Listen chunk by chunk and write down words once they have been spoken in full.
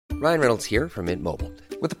Ryan Reynolds here from Mint Mobile.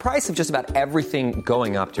 With the price of just about everything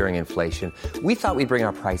going up during inflation, we thought we'd bring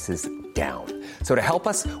our prices down. So to help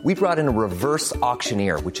us, we brought in a reverse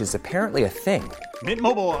auctioneer, which is apparently a thing. Mint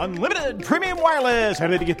Mobile Unlimited Premium Wireless. How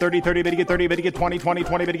to get 30, 30, bit to get 30, bit to get 20, 20,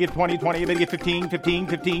 20, bit to get 20, 20, bit to get 15, 15,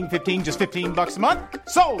 15, 15, just $15 a month?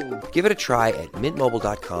 Sold! Give it a try at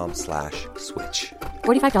mintmobile.com/switch.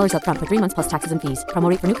 $45 up front for 3 months plus taxes and fees.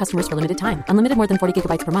 Promo rate for new customers for limited time. Unlimited more than 40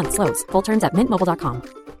 gigabytes per month. Slows full terms at mintmobile.com.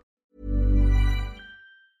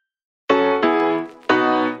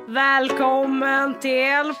 Välkommen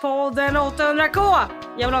till podden 800K.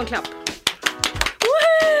 Jag vill ha en klapp.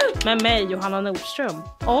 Woohoo! Med mig, Johanna Nordström.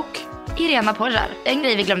 Och Irena Porrar. En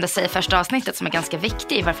grej vi glömde säga i första avsnittet som är ganska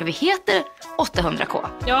viktig. Varför vi heter 800K.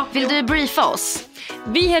 Ja, Vill du briefa oss?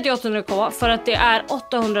 Vi heter 800K för att det är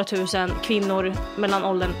 800 000 kvinnor mellan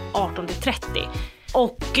åldern 18 till 30.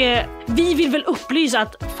 Och vi vill väl upplysa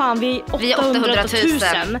att fan vi är 800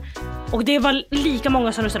 000. Och det var lika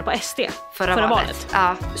många som röstade på SD förra valet.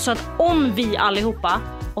 Ja. Så att om vi allihopa,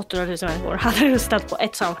 800 000 människor, hade röstat på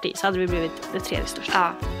ett samma parti så hade vi blivit det tredje största.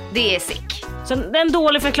 Ja, det är sick. Så det är en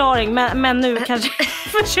dålig förklaring, men nu kanske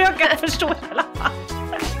försöka förstå i alla fall.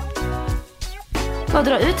 Bara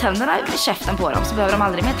dra ut tänderna i käften på dem så behöver de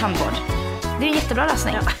aldrig mer tandvård. Det är en jättebra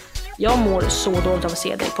lösning. Ja. Jag mår så dåligt av att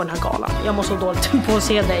se dig på den här galan. Jag mår så dåligt på att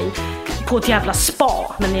se dig på ett jävla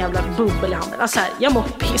spa med en jävla bubbel i handen. Alltså här, jag mår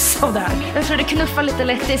piss av det här. Jag tror du knuffar lite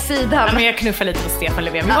lätt i sidan. Ja, men jag knuffar lite på Stefan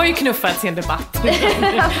Löfven. Vi har ju knuffat i en debatt.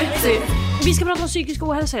 Vi ska prata om psykisk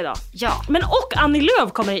ohälsa idag. Ja. Men och Annie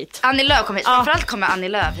Lööf kommer hit. Annie Lööf kommer hit. Ja. Framförallt kommer Annie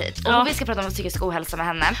Lööf hit. Och vi ska prata om psykisk ohälsa med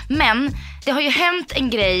henne. Men det har ju hänt en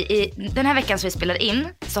grej i den här veckan som vi spelar in.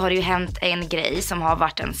 Så har det ju hänt en grej som har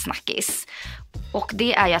varit en snackis. Och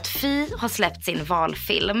det är ju att Fi har släppt sin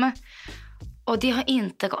valfilm. Och det har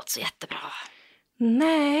inte gått så jättebra.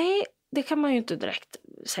 Nej, det kan man ju inte direkt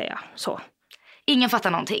säga så. Ingen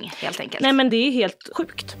fattar någonting, helt enkelt. Nej, men det är helt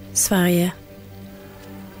sjukt. Sverige.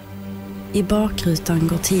 I bakrutan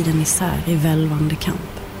går tiden isär i välvande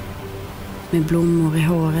kamp. Med blommor i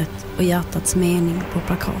håret och hjärtats mening på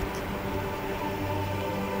plakat.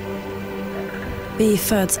 Vi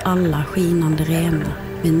föds alla skinande rena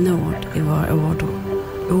med nåd i våra ådror.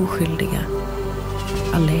 Oskyldiga.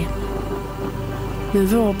 Alena. Men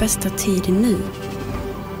vår bästa tid är nu.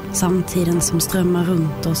 Samtiden som strömmar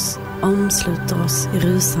runt oss omsluter oss i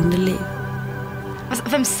rusande liv. Alltså,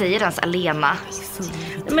 vem säger ens alena?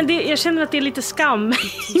 Men jag känner att det är lite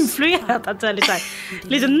skam-influerat. Att det är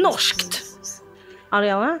lite norskt.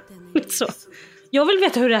 Ariana? Lite så. Jag vill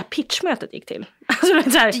veta hur det här pitchmötet gick till.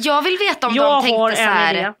 Alltså, så här, jag vill veta om de tänkte så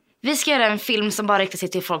här. Idé. Vi ska göra en film som bara riktar sig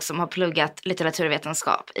till folk som har pluggat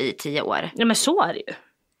litteraturvetenskap i 10 år. Ja, men så är det ju.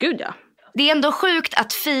 Gud, ja. Det är ändå sjukt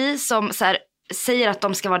att Fi som så här, säger att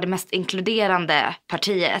de ska vara det mest inkluderande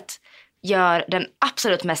partiet gör den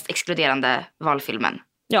absolut mest exkluderande valfilmen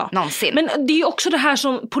någonsin. Men det är ju också det här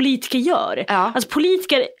som politiker gör. Ja. Alltså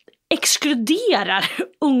politiker exkluderar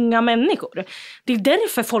unga människor. Det är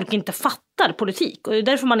därför folk inte fattar politik. Och det är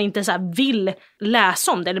därför man inte så här vill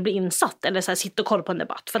läsa om det eller bli insatt eller så här sitta och kolla på en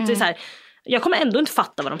debatt. För att det är så här, jag kommer ändå inte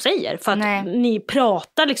fatta vad de säger. För att ni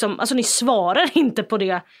pratar liksom, alltså ni svarar inte på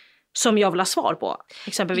det som jag vill ha svar på,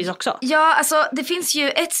 exempelvis också. Ja, alltså det finns ju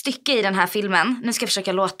ett stycke i den här filmen. Nu ska jag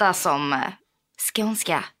försöka låta som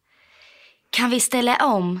skånska. Kan vi ställa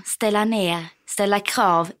om, ställa ner, ställa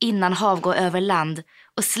krav innan hav går över land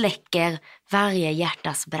och släcker varje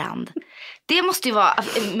hjärtas brand. Det måste ju vara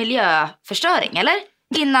miljöförstöring, eller?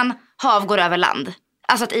 Innan hav går över land.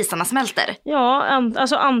 Alltså att isarna smälter. Ja,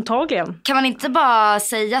 alltså antagligen. Kan man inte bara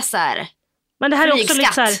säga så här? Men det här är också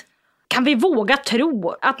lite så här, kan vi våga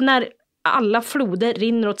tro att när alla floder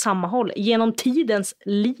rinner åt samma håll genom tidens,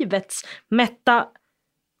 livets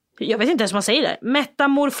jag vet inte ens vad man säger där.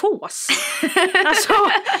 Metamorfos. Alltså,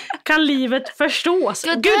 kan livet förstås?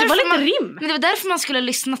 Gud, det var lite rim. Men det var därför man skulle ha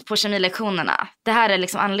lyssnat på kemilektionerna. Det här är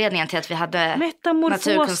liksom anledningen till att vi hade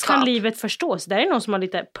metamorfos, kan livet förstås? Det är någon som har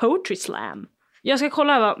lite poetry slam. Jag ska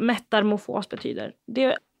kolla vad metamorfos betyder.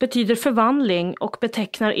 Det betyder förvandling och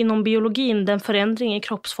betecknar inom biologin den förändring i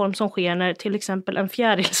kroppsform som sker när till exempel en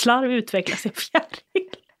fjärilslarv utvecklas i en fjäril.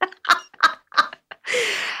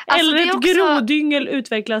 Eller ett grodyngel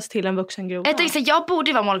utvecklas till en vuxen groda. Jag borde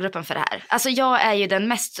ju vara målgruppen för det här. Alltså jag är ju den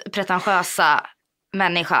mest pretentiösa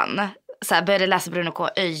människan. Så här, började läsa Bruno K.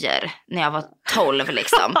 Öijer när jag var 12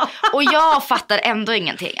 liksom. Och jag fattar ändå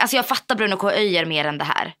ingenting. Alltså jag fattar Bruno K. Öijer mer än det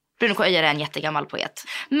här. Bruno K. Öijer är en jättegammal poet.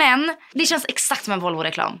 Men det känns exakt som en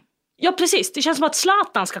Volvo-reklam. Ja, precis. Det känns som att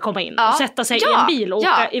Zlatan ska komma in och sätta sig i en bil och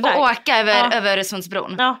åka iväg. Och åka över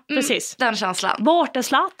Öresundsbron. Ja, precis. Den känslan. Vart är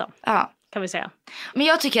Zlatan? Ja. kan vi säga. Men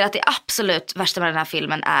jag tycker att det absolut värsta med den här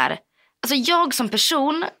filmen är, alltså jag som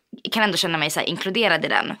person kan ändå känna mig så här inkluderad i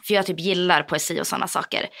den. För jag typ gillar poesi och sådana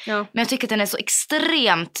saker. Ja. Men jag tycker att den är så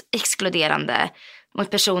extremt exkluderande mot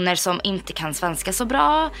personer som inte kan svenska så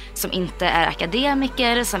bra, som inte är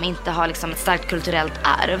akademiker, som inte har liksom ett starkt kulturellt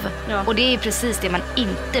arv. Ja. Och det är precis det man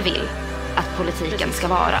inte vill att politiken ska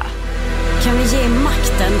vara. Kan vi ge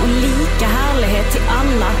makten och lika härlighet till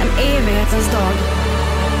alla en evighetens dag?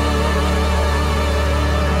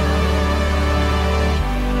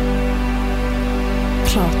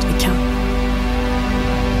 Klart vi kan.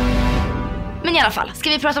 Men i alla fall, ska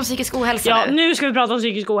vi prata om psykisk ohälsa nu? Ja, nu ska vi prata om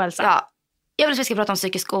psykisk ohälsa. Ja. Jag vill att vi ska prata om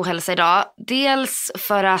psykisk ohälsa idag. Dels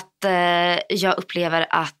för att jag upplever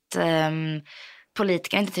att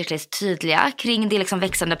politikerna inte är tillräckligt tydliga kring det liksom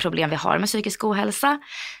växande problem vi har med psykisk ohälsa.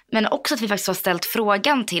 Men också att vi faktiskt har ställt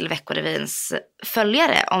frågan till Veckorevyns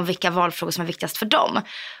följare om vilka valfrågor som är viktigast för dem.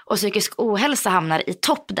 Och psykisk ohälsa hamnar i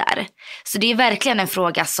topp där. Så det är verkligen en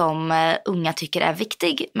fråga som unga tycker är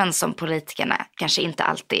viktig, men som politikerna kanske inte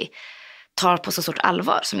alltid tar på så stort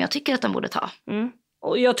allvar som jag tycker att de borde ta. Mm.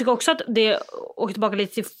 Och jag tycker också att det, och tillbaka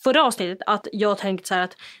lite till förra avsnittet, att jag tänkte så här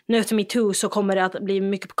att nu efter MeToo så kommer det att bli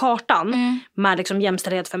mycket på kartan med liksom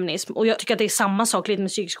jämställdhet, feminism. Och jag tycker att det är samma sak lite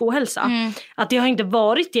med psykisk ohälsa. Att det har inte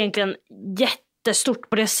varit egentligen jättestort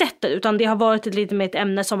på det sättet, utan det har varit lite med ett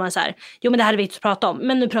ämne som är så här, jo men det här är viktigt att prata om,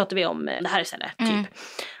 men nu pratar vi om det här istället, typ.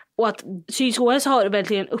 Och att psykisk ohälsa har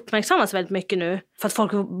verkligen uppmärksammats väldigt mycket nu för att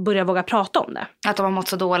folk börjar våga prata om det. Att de har mått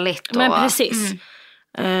så dåligt. Och... Men precis.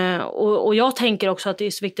 Och jag tänker också att det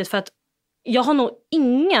är så viktigt för att jag har nog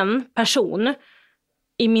ingen person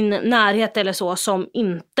i min närhet eller så som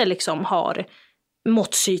inte liksom har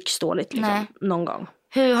mått psykiskt dåligt liksom, någon gång.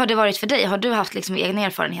 Hur har det varit för dig? Har du haft liksom egna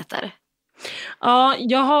erfarenheter? Ja,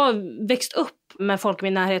 jag har växt upp med folk i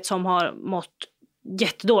min närhet som har mått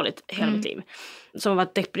jättedåligt hela mitt liv. Som har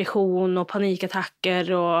varit depression och panikattacker.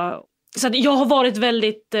 Så att jag har varit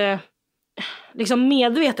väldigt liksom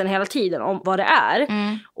medveten hela tiden om vad det är.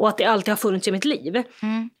 Och att det alltid har funnits i mitt liv.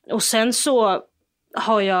 Och sen så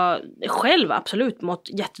har jag själv absolut mått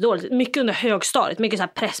jättedåligt. Mycket under högstadiet. Mycket så här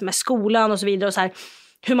press med skolan och så vidare. Och så här,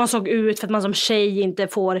 hur man såg ut för att man som tjej inte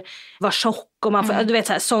får vara tjock. Och man får, du vet,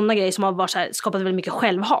 så här, sådana grejer som har varit så här, skapat väldigt mycket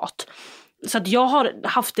självhat. Så att jag har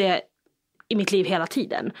haft det i mitt liv hela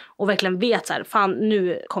tiden. Och verkligen vet så här, fan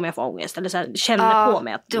nu kommer jag få ångest. Eller så här, känner på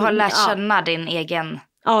mig att... Du har lärt känna din egen...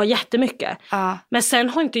 Ja, jättemycket. Men sen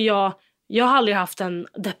har inte jag har aldrig haft en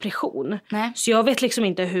depression. Nej. Så jag vet liksom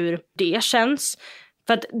inte hur det känns.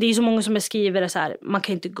 För att det är så många som beskriver det så här, man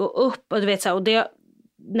kan inte gå upp. Och du vet så här, och det,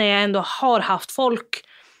 när jag ändå har haft folk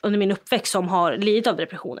under min uppväxt som har lidit av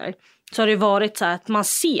depressioner, så har det varit så här att man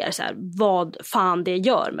ser så här, vad fan det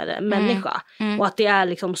gör med en människa. Och att det är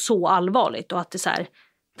liksom så allvarligt. Och att det är så här,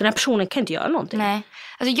 den här personen kan inte göra någonting. Nej.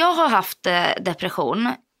 Alltså jag har haft depression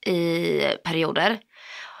i perioder.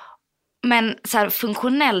 Men så här,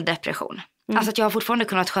 funktionell depression. Alltså att jag har fortfarande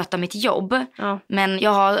kunnat sköta mitt jobb. Men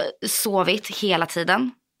jag har sovit hela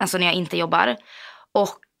tiden. Alltså när jag inte jobbar.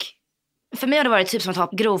 Och för mig har det varit typ som att ha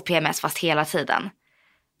grov PMS fast hela tiden.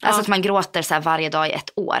 Alltså att man gråter så här varje dag i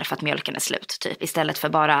 1 år för att mjölken är slut typ. Istället för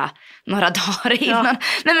bara några dagar innan.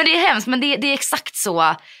 Nej men det är hemskt, men det är exakt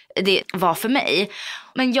så det var för mig.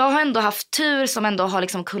 Men jag har ändå haft tur som ändå har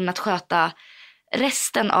liksom kunnat sköta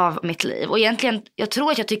resten av mitt liv. Och egentligen, jag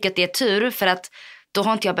tror att jag tycker att det är tur för att då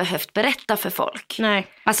har inte jag behövt berätta för folk. Nej.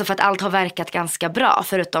 Alltså för att allt har verkat ganska bra,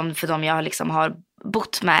 förutom för dem jag liksom har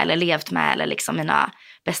bott med eller levt med eller liksom mina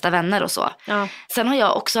bästa vänner och så. Sen har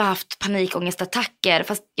jag också haft panikångestattacker,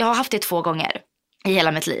 fast jag har haft det 2 gånger i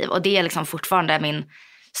hela mitt liv. Och det är liksom fortfarande min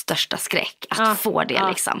största skräck att få det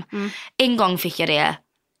liksom. En gång fick jag det,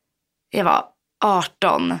 jag var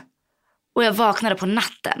 18 och jag vaknade på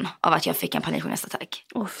natten av att jag fick en panikångestattack.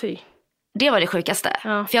 Fy. Det var det sjukaste.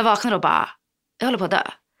 För jag vaknade och bara, jag håller på att dö.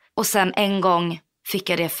 Och sen en gång fick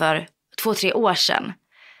jag det för 2-3 år sedan.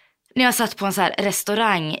 När jag satt på en så här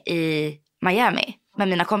restaurang i Miami med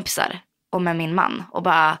mina kompisar och med min man. Och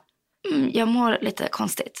bara, jag mår lite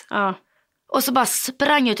konstigt. Och så bara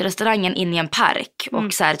sprang jag ut i restaurangen in i en park.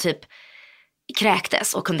 Och så här typ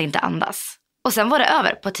kräktes och kunde inte andas. Och sen var det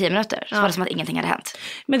över på 10 minuter. Så var det som att ingenting hade hänt.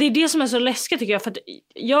 Men det är det som är så läskigt tycker jag. För att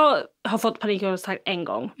jag har fått panikångestattack en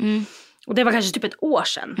gång. Och det var kanske typ 1 år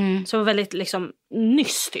sedan. Så det var väldigt liksom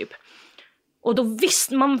nyss typ. Och då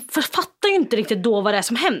visst, man författar ju inte riktigt då vad det är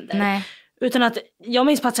som händer. Nej. Utan att jag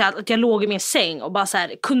minns på att jag låg i min säng och bara så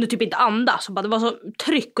här, kunde typ inte andas. Och bara, det var så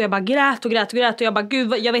tryck och jag bara grät. Och jag bara,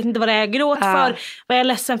 gud, jag vet inte vad det är jag gråt för. Vad jag är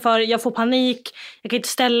ledsen för. Jag får panik. Jag kan inte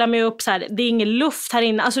ställa mig upp. Så här, det är ingen luft här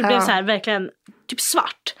inne. Alltså det blev så här verkligen typ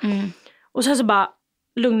svart. Och sen så bara,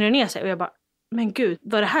 lugnade ner sig och jag bara, men gud,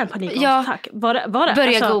 var det här en panikångestattack? Var det?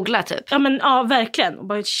 Börja googla typ. Ja, men ja, verkligen. Och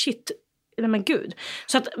bara shit, nej men gud.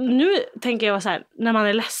 Så att nu tänker jag så här, när man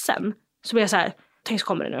är ledsen så blir jag så här, tänk så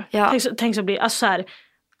kommer det nu. Ja. Tänk så blir, alltså så här,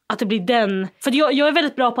 att det blir den. För jag är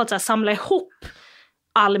väldigt bra på att så här, samla ihop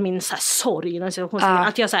all min så här, sorg i den situationen.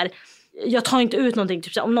 Att jag så här, jag tar inte ut någonting,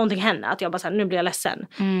 typ så här, om någonting händer, att jag bara så här, nu blir jag ledsen.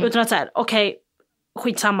 Utan att så här, okej,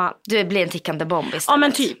 skitsamma. Du blir en tickande bomb istället. Ja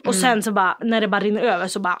men typ. Och sen så bara, när det bara rinner över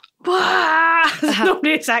så bara så då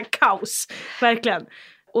blir det så här kaos. Verkligen.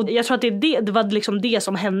 Och jag tror att det var liksom det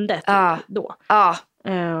som hände typ, då.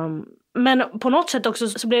 Men på något sätt också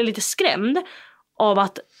så blev jag lite skrämd av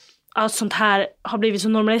att sånt här har blivit så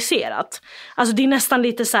normaliserat. Alltså det är nästan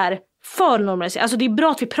lite så här för normaliserat. Alltså det är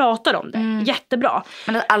bra att vi pratar om det. Jättebra.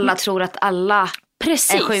 Men att alla tror att alla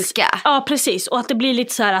är sjuka. Ja, precis. Och att det blir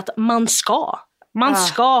lite så här att man ska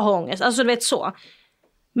ha ångest. Alltså du vet så.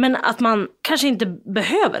 Men att man kanske inte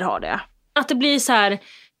behöver ha det. Att det blir så här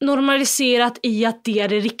normaliserat i att det är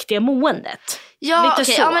det riktiga måendet. Ja,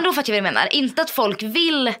 okej. Ja, men då fattar jag vad du menar. Inte att folk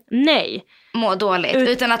vill må dåligt,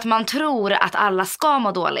 utan att man tror att alla ska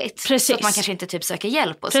må dåligt. Precis. Så att man kanske inte typ söker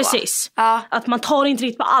hjälp och Precis. Så. Ja. Att man tar inte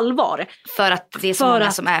riktigt på allvar. För att det är så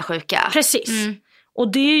många som är sjuka. Precis.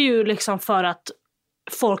 Och det är ju liksom för att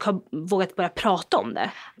folk har vågat börja prata om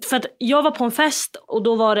det. För att jag var på en fest och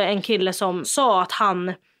då var det en kille som sa att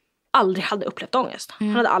han aldrig hade upplevt ångest.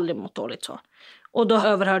 Han hade aldrig mått dåligt så. Och då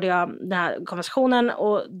överhörde jag den här konversationen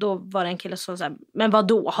och då var det en kille som sa, men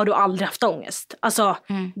vadå, har du aldrig haft ångest? Alltså,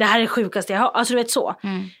 det här är det sjukaste jag har. Alltså du vet så.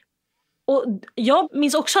 Och jag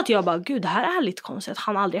minns också att jag bara, gud det här är lite konstigt att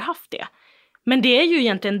han aldrig haft det. Men det är ju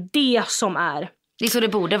egentligen det som är. Det är så det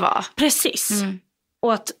borde vara. Precis.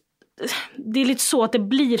 Och att det är lite så att det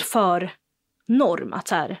blir för norm att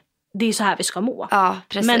så här, det är så här vi ska må. Ja,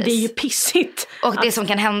 precis. Men det är ju pissigt. Och det som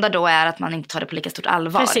kan hända då är att man inte tar det på lika stort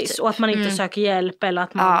allvar. Precis, typ. Och att man inte söker hjälp eller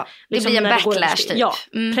att man... liksom, det blir en backlash typ. Ja,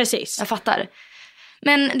 precis. Jag fattar.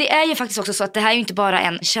 Men det är ju faktiskt också så att det här är ju inte bara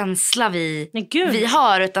en känsla vi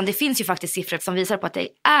har, utan det finns ju faktiskt siffror som visar på att det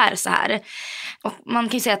är så här. Och man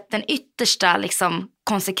kan ju säga att den yttersta liksom,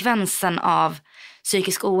 konsekvensen av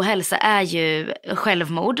psykisk ohälsa är ju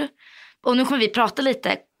självmord. Och nu kommer vi prata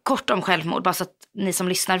lite kort om självmord, bara så att ni som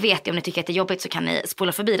lyssnar vet det. Om ni tycker att det är jobbigt så kan ni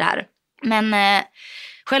spola förbi det här. Men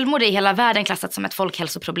självmord är i hela världen klassat som ett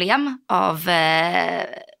folkhälsoproblem av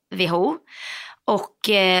WHO. Och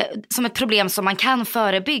som ett problem som man kan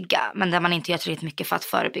förebygga, men där man inte gör tillräckligt mycket för att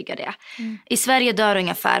förebygga det. I Sverige dör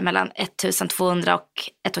ungefär mellan 1200 och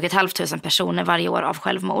 1500 personer varje år av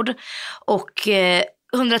självmord. Och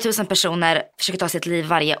 100 000 personer försöker ta sitt liv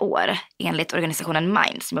varje år enligt organisationen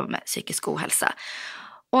Mind som jobbar med psykisk ohälsa.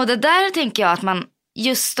 Och det där tänker jag att man,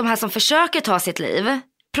 just de här som försöker ta sitt liv,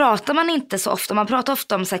 pratar man inte så ofta. Man pratar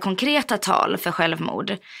ofta om så här konkreta tal för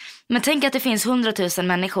självmord. Men tänk att det finns 100 000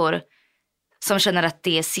 människor som känner att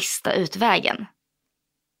det är sista utvägen.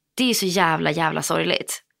 Det är så jävla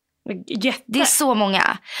sorgligt. Det är så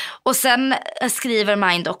många. Och sen skriver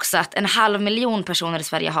Mind också att 500 000 personer i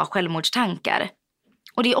Sverige har självmordstankar.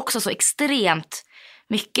 Och det är också så extremt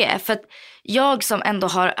mycket. För att jag som ändå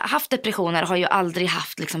har haft depressioner har ju aldrig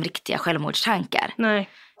haft liksom riktiga självmordstankar. Nej.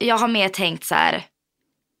 Jag har mer tänkt så här,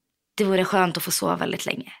 det vore skönt att få sova väldigt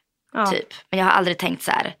länge. Typ. Men jag har aldrig tänkt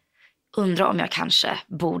så här, undrar om jag kanske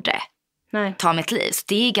borde ta mitt liv. Så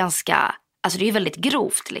det är ganska, alltså det är väldigt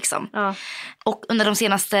grovt liksom. Ja. Och under de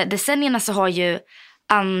senaste decennierna så har ju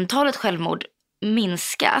antalet självmord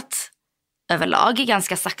minskat överlag,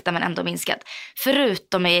 ganska sakta men ändå minskat.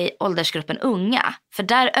 Förutom i åldersgruppen unga. För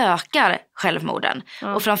där ökar självmorden.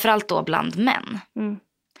 Och framförallt då bland män.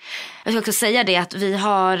 Jag ska också säga det att vi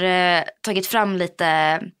har tagit fram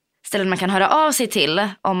lite ställen man kan höra av sig till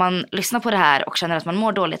om man lyssnar på det här och känner att man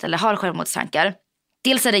mår dåligt eller har självmordstankar.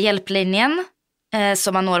 Dels är det hjälplinjen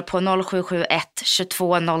som man når på 0771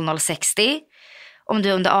 22 00 60. Om du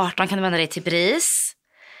är under 18 kan du vända dig till BRIS.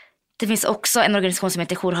 Det finns också en organisation som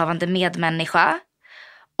heter Jourhavande medmänniska.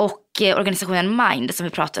 Och organisationen Mind som vi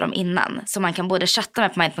pratade om innan. Så man kan både chatta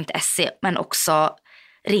med på mind.se men också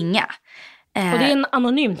ringa. Och det är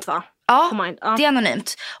anonymt va? Ja, det är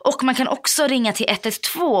anonymt. Och man kan också ringa till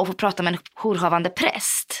 112 och få prata med en jourhavande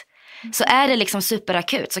präst. Så är det liksom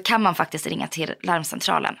superakut så kan man faktiskt ringa till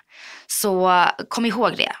larmcentralen. Så kom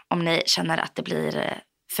ihåg det om ni känner att det blir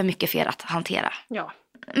för mycket för er att hantera. Ja.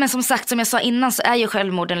 Men som sagt, som jag sa innan så är ju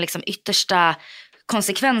självmorden liksom yttersta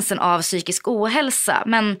konsekvensen av psykisk ohälsa.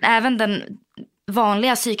 Men även den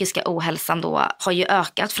vanliga psykiska ohälsan då har ju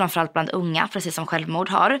ökat, framförallt bland unga, precis som självmord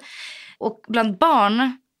har. Och bland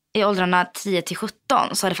barn i åldrarna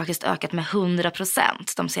 10-17 så har det faktiskt ökat med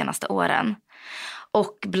 100% de senaste åren.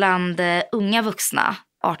 Och bland unga vuxna,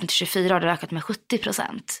 18-24, har det ökat med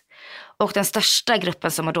 70%. Och den största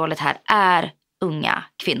gruppen som mår dåligt här är unga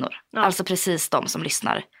kvinnor. Ja. Alltså precis de som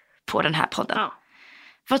lyssnar på den här podden. Ja.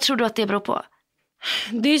 Vad tror du att det beror på?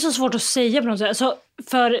 Det är så svårt att säga på något sätt. Alltså,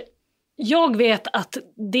 för jag vet att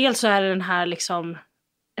dels så är det den här liksom,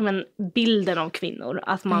 bilden av kvinnor.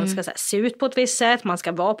 Att man ska så här, se ut på ett visst sätt, man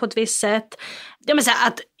ska vara på ett visst sätt. Så här,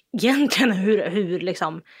 att egentligen hur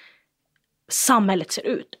liksom samhället ser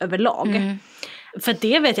ut överlag. För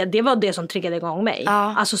det vet jag, det var det som triggade igång mig.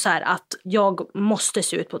 Ja. Alltså så här, att jag måste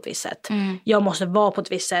se ut på ett visst sätt. Jag måste vara på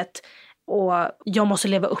ett visst sätt. Och jag måste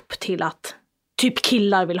leva upp till att typ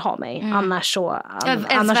killar vill ha mig. Annars så...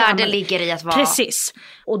 Ens värde ligger i att vara... Precis.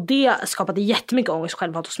 Och det skapade jättemycket ångest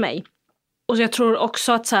självhat hos mig. Och så jag tror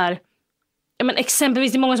också att så här...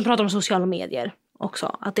 exempelvis, det är många som pratar om sociala medier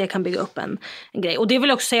också. Att det kan bygga upp en grej. Och det vill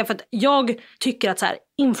jag också säga, för att jag tycker att så här,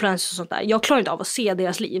 influencers och sånt där, jag klarar inte av att se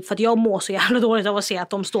deras liv. För att jag mår så jävla dåligt av att se att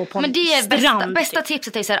de står på en strand. Men det är bästa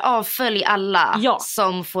tipset är så här, avfölj alla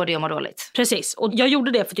som får det att må dåligt. Precis, och jag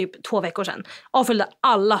gjorde det för typ 2 veckor sedan. Avföljde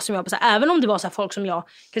alla som jag på så här, även om det var så här, folk som jag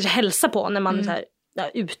kanske hälsar på när man är så här,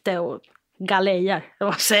 ute och galejar.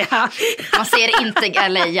 Man ser inte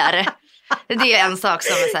galejar. Det är en sak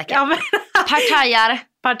som är säker. Partajar.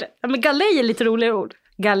 Men galej är lite roligare ord.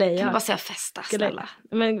 Galeja. Kan du bara säga festa, snälla.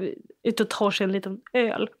 Men ute och tar sig en liten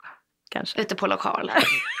öl. Kanske. Ute på lokal.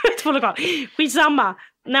 Ute på lokal. Skitsamma.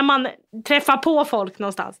 När man träffar på folk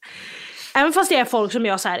någonstans. Även fast det är folk som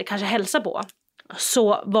jag så här, kanske hälsar på.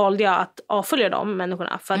 Så valde jag att avfölja de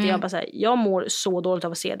människorna. För att jag bara säger, jag mår så dåligt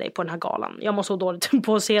av att se dig på den här galan. Jag mår så dåligt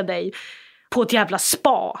på att se dig på ett jävla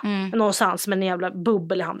spa någonstans med en jävla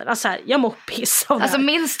bubbel i handen. Alltså här, jag mår piss av det. Alltså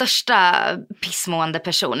min största pissmående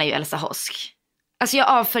person är ju Elsa Hosk. Alltså jag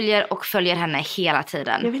avföljer och följer henne hela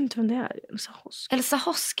tiden. Jag vet inte vem det är, Elsa Hosk. Elsa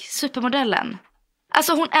Hosk, supermodellen.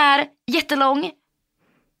 Alltså hon är jättelång.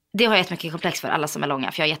 Det har jag jättemycket komplex för, alla som är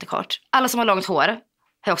långa, för jag är jättekort. Alla som har långt hår har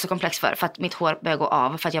jag också komplex för att mitt hår börjar gå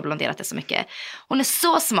av för att jag har blonderat det så mycket. Hon är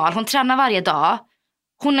så smal, hon tränar varje dag.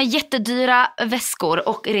 Hon har jättedyra väskor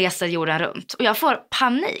och reser jorden runt. Och jag får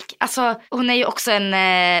panik. Alltså, hon är ju också en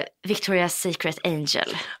Victoria's Secret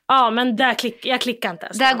Angel. Ja, men jag klickar inte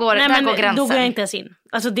ens. Där går gränsen. Då går jag inte ens in.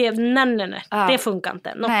 Alltså nej. Ja. Det funkar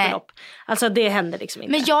inte. Något belopp. Alltså det händer liksom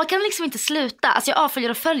inte. Men jag kan liksom inte sluta. Alltså jag avföljer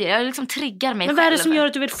och följer. Jag liksom triggar mig själv. Men vad är det som gör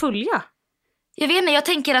att du vill följa? Jag vet inte, jag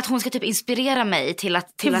tänker att hon ska typ inspirera mig till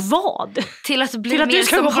att... Till vad? Till att bli mer som hon. Till att du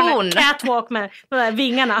ska gå på catwalk med de där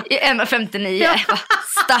vingarna. I 1,59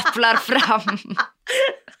 stapplar fram.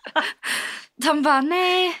 De bara,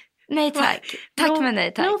 nej tack. Tack men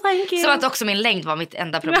nej tack. No, thank you. Som att också min längd var mitt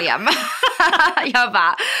enda problem. Jag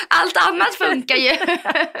bara, allt annat funkar ju.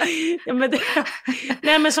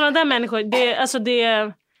 Ja, men sådana där människor,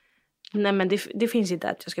 nej men det finns inte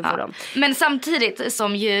att jag ska få dem. Men samtidigt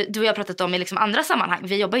som ju du och jag har pratat om i liksom andra sammanhang,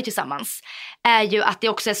 vi jobbar ju tillsammans, är ju att det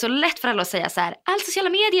också är så lätt för alla att säga så här, allt sociala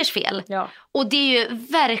mediers fel. Ja. Och det är ju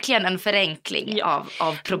verkligen en förenkling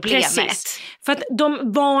av problemet. Precis. För att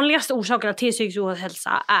de vanligaste orsakerna till psykisk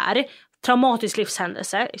ohälsa är traumatisk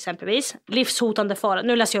livshändelse exempelvis, livshotande fara.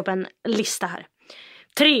 Nu läser jag upp en lista här.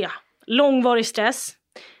 3. Långvarig stress,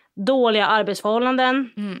 dåliga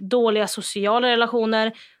arbetsförhållanden, dåliga sociala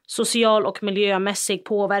relationer, social och miljömässig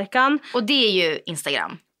påverkan. Och det är ju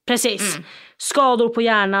Instagram. Precis. Skador på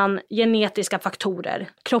hjärnan, genetiska faktorer,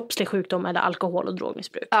 kroppslig sjukdom eller alkohol- och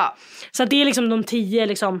drogmissbruk. Ja. Så det är liksom de 10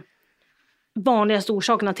 liksom vanligaste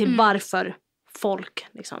orsakerna till varför folk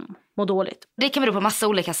liksom mår dåligt. Det kan bero på massa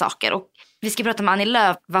olika saker. Och vi ska prata med Annie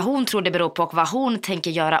Lööf vad hon tror det beror på och vad hon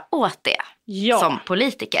tänker göra åt det som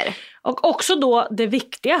politiker. Och också då det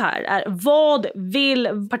viktiga här är, vad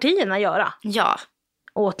vill partierna göra? Ja.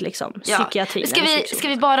 Åt liksom psykiatrin. Ska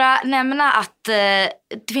vi bara nämna att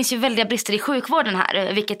det finns ju väldiga brister i sjukvården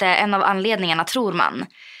här, vilket är en av anledningarna, tror man,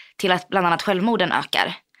 till att bland annat självmorden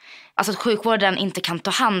ökar. Alltså att sjukvården inte kan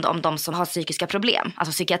ta hand om de som har psykiska problem,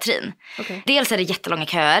 alltså psykiatrin. Okay. Dels är det jättelånga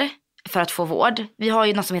köer för att få vård. Vi har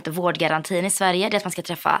ju något som heter vårdgarantin i Sverige, det är att man ska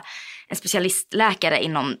träffa en specialistläkare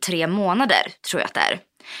inom 3 månader, tror jag att det är.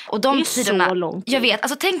 Och de det är tiderna, så långt. Jag vet,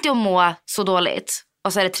 alltså tänk dig att må så dåligt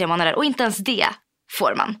och så är det 3 månader och inte ens det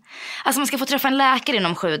får man. Alltså man ska få träffa en läkare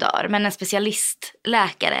inom 7 dagar, men en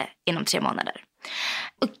specialistläkare inom 3 månader.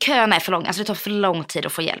 Och köerna är för långa, alltså det tar för lång tid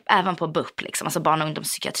att få hjälp, även på BUP liksom, alltså barn- och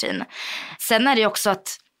ungdomspsykiatrin. Sen är det ju också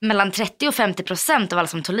att mellan 30 och 50% av alla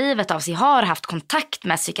som tog livet av sig har haft kontakt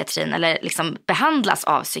med psykiatrin eller liksom behandlas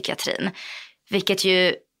av psykiatrin. Vilket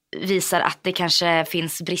ju visar att det kanske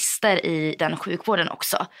finns brister i den sjukvården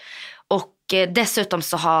också. Och dessutom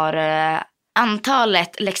så har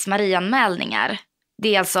antalet Lex Maria-anmälningar,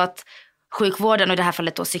 det är alltså att sjukvården och i det här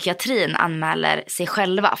fallet då psykiatrin anmäler sig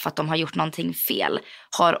själva för att de har gjort någonting fel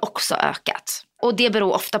har också ökat. Och det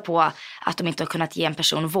beror ofta på att de inte har kunnat ge en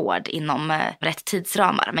person vård inom rätt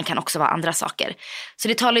tidsramar, men kan också vara andra saker. Så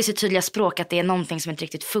det talar ju sitt tydliga språk att det är någonting som inte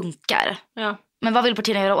riktigt funkar. Ja. Men vad vill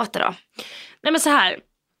partierna göra åt det då? Nej, men så här.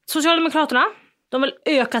 Socialdemokraterna, de vill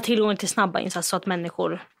öka tillgången till snabba insatser så att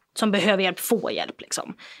människor som behöver hjälp får hjälp.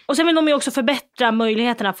 Liksom. Och sen vill de ju också förbättra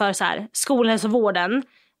möjligheterna för så här, skolhälsovården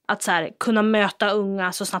att så här, kunna möta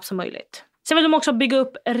unga så snabbt som möjligt. Sen vill de också bygga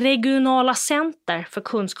upp regionala center för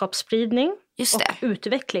kunskapsspridning och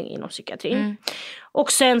utveckling inom psykiatrin.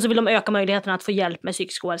 Och sen så vill de öka möjligheterna att få hjälp med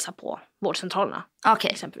psykisk ohälsa på vårdcentralerna.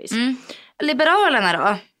 Okej. Exempelvis. Liberalerna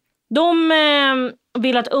då? De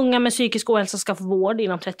vill att unga med psykisk ohälsa ska få vård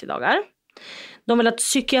inom 30 dagar. De vill att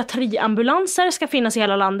psykiatriambulanser ska finnas i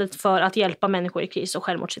hela landet för att hjälpa människor i kris- och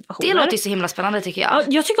självmordssituationer. Det låter ju så himla spännande tycker jag. Ja,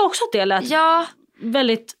 jag tycker också att det lät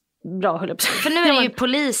väldigt bra. För nu är det ju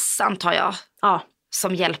polis antar jag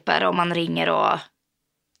som hjälper om man ringer och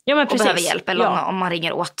behöver hjälp. Eller om man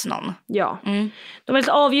ringer åt någon. Ja. De vill att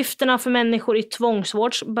avgifterna för människor i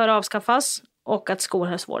tvångsvård bör avskaffas och att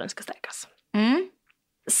skolhälsovården ska stärkas.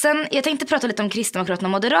 Sen, jag tänkte prata lite om Kristdemokraterna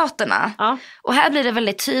och Moderaterna. Och här blir det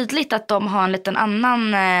väldigt tydligt att de har en liten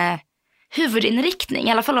annan huvudinriktning.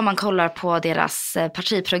 I alla fall om man kollar på deras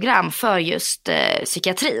partiprogram för just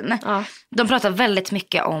psykiatrin. De pratar väldigt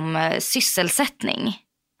mycket om sysselsättning.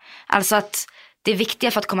 Alltså att det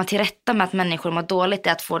viktiga för att komma till rätta med att människor mår dåligt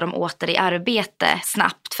är att få dem åter i arbete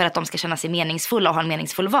snabbt för att de ska känna sig meningsfulla och ha en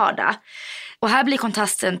meningsfull vardag. Och här blir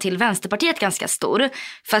kontrasten till Vänsterpartiet ganska stor.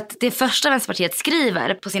 För att det första Vänsterpartiet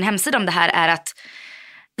skriver på sin hemsida om det här är att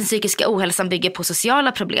den psykiska ohälsan bygger på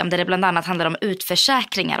sociala problem där det bland annat handlar om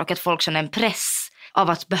utförsäkringar och att folk känner en press av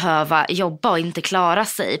att behöva jobba och inte klara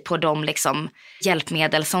sig på de liksom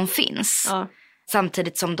hjälpmedel som finns.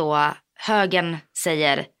 Samtidigt som då högern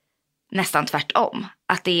säger nästan tvärtom.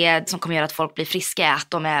 Att det som kommer göra att folk blir friska är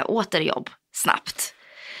att de är åter jobb snabbt.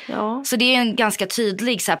 Så det är en ganska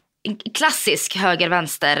tydlig så här, klassisk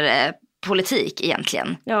höger-vänster-politik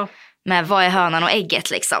egentligen. Med vad är hönan och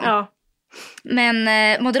ägget liksom. Men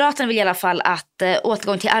Moderaterna vill i alla fall att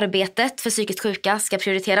återgång till arbetet för psykiskt sjuka ska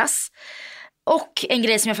prioriteras. Och en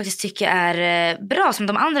grej som jag faktiskt tycker är bra, som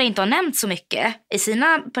de andra inte har nämnt så mycket i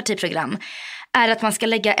sina partiprogram, är att man ska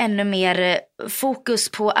lägga ännu mer fokus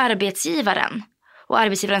på arbetsgivaren och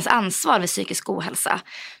arbetsgivarens ansvar vid psykisk ohälsa.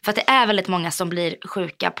 För att det är väldigt många som blir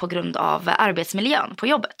sjuka på grund av arbetsmiljön på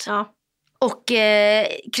jobbet. Och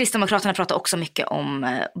Kristdemokraterna pratar också mycket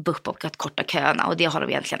om BUP och att korta köerna. Och det har de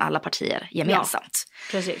egentligen alla partier gemensamt.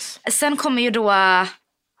 Precis. Sen kommer ju då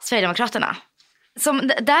Sverigedemokraterna.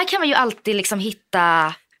 Där kan man ju alltid liksom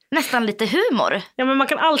hitta nästan lite humor. Ja, men man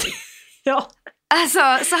kan alltid...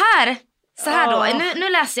 Alltså, så här då. Nu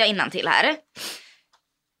läser jag innantill här.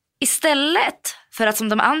 Istället för att som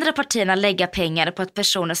de andra partierna lägga pengar på att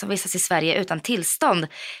personer som vistas i Sverige utan tillstånd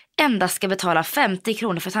endast ska betala 50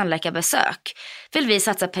 kronor för tandläkarbesök vill vi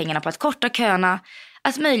satsa pengarna på att korta köerna,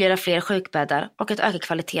 att möjliggöra fler sjukbäddar och att öka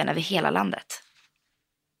kvaliteten över hela landet.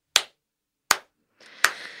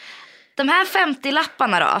 De här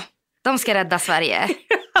 50-lapparna då, de ska rädda Sverige.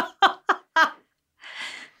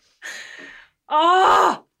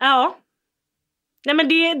 Ja. Nej, men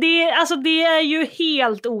det är ju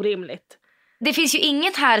helt orimligt. Det finns ju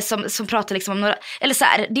inget här som pratar liksom om några... Eller så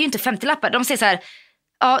här, det är ju inte 50-lappar. De säger så här,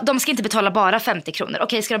 de ska inte betala bara 50 kronor.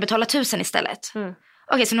 Okej, ska de betala 1000 istället?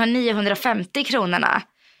 Okej, så de här 950 kronorna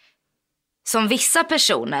som vissa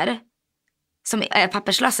personer som är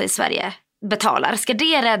papperslösa i Sverige betalar, ska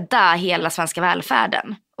det rädda hela svenska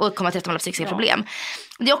välfärden och komma till rätta med alla psykiska problem?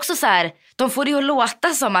 Det är också så här, de får det ju att låta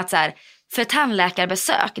som att så här, för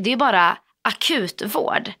tandläkarbesök, det är ju bara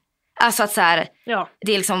akutvård. Alltså att så här,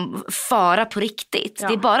 det är liksom fara på riktigt.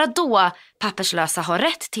 Det är bara då papperslösa har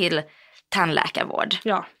rätt till tandläkarvård.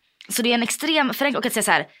 Så det är en extrem förenkling. Och att säga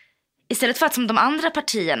så här, istället för att som de andra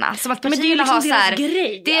partierna, som att partierna liksom har så här,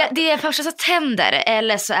 det är papperslösa tänder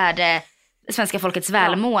eller så är det svenska folkets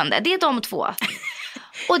välmående. Det är de två.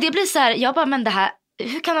 Och det blir så här, jag bara, men det här,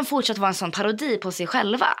 hur kan de fortsätta vara en sån parodi på sig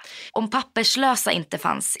själva? Om papperslösa inte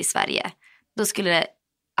fanns i Sverige, då skulle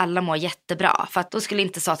alla må jättebra. För att då skulle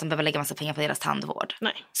inte staten behöva lägga massa pengar på deras tandvård.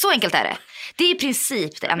 Nej. Så enkelt är det. Det är i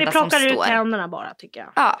princip det enda som står. Vi plockar ut tänderna bara, tycker jag.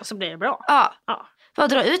 Ja. Och så blir det bra. Ja. Bara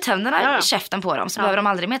dra ut tänderna i käften på dem, så behöver de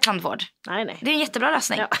aldrig mer tandvård. Nej. Det är en jättebra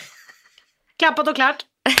lösning. Klappat och klart.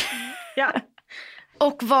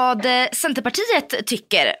 Och vad Centerpartiet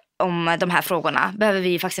tycker om de här frågorna behöver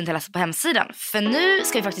vi faktiskt inte läsa på hemsidan. För nu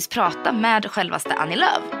ska vi faktiskt prata med självaste Annie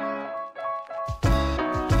Lööf.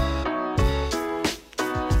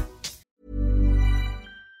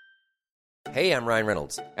 Hey, I'm Ryan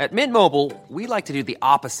Reynolds. At Mint Mobile, we like to do the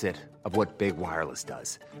opposite of what Big Wireless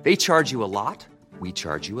does. They charge you a lot, we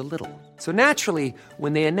charge you a little. So naturally,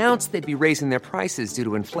 when they announced they'd be raising their prices due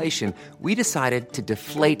to inflation, we decided to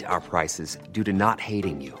deflate our prices due to not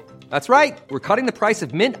hating you. That's right. We're cutting the price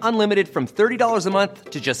of Mint Unlimited from $30 a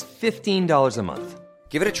month to just $15 a month.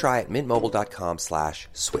 Give it a try at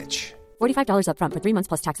mintmobile.com/switch. $45 up front for 3 months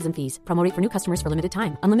plus taxes and fees. Promo rate for new customers for limited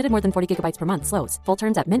time. Unlimited more than 40 gigabytes per month. Slows full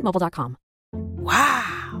terms at mintmobile.com.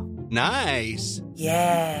 Wow. Nice.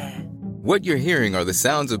 Yeah. What you're hearing are the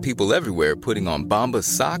sounds of people everywhere putting on Bombas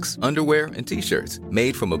socks, underwear, and T-shirts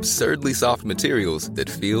made from absurdly soft materials that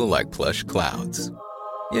feel like plush clouds.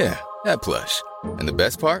 Yeah, that plush. And the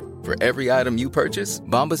best part? For every item you purchase,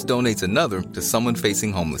 Bombas donates another to someone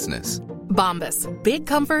facing homelessness. Bombas, big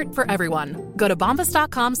comfort for everyone. Go to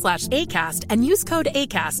bombas.com/ACAST and use code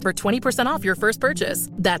ACAST for 20% off your first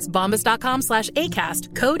purchase. That's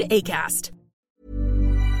bombas.com/ACAST, code ACAST.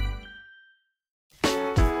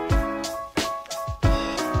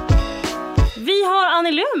 Vi har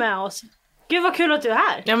Annie Lööf med oss. Gud vad kul att du är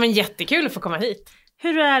här. Ja, men jättekul att få komma hit.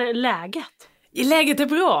 Hur är läget? Läget är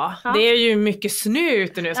bra. Ja. Det är ju mycket snö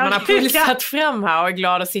ute nu så man har pulsat fram här och är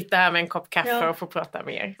glad att sitta här med en kopp kaffe och få prata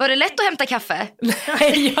med er. Var det lätt att hämta kaffe?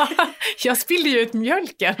 Nej, jag spillde ju ut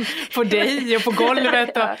mjölken på dig och på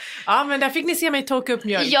golvet. Och, ja, men där fick ni se mig torka upp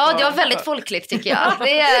mjölk. Ja, det var väldigt folkligt tycker jag.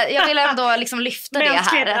 Jag vill ändå liksom lyfta det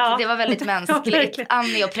här. Ja. Det var väldigt mänskligt.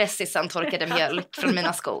 Annie och pressisen torkade mjölk från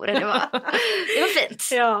mina skor. Det var fint.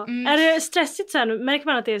 Ja. Är det stressigt så här nu? Märker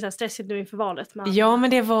man att det är så här stressigt nu inför valet? Ja, men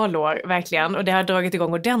det är valår, verkligen. Och det har dragit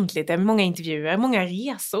igång ordentligt. Det är många intervjuer, många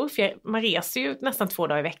resor. För man reser ju nästan 2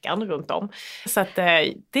 dagar i veckan runt om. Så att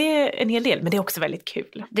det är en hel del, men det är också väldigt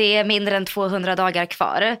kul. Det är mindre än 200 dagar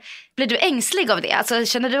kvar. Blir du ängslig av det? Alltså,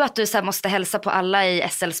 känner du att du så här måste hälsa på alla i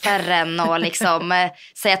SL-spärren och liksom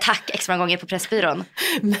säga tack extra gånger på Pressbyrån?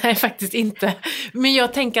 Nej, faktiskt inte. Men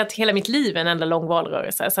jag tänker att hela mitt liv är en enda lång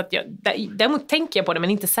valrörelse. Så att däremot tänker jag på det, men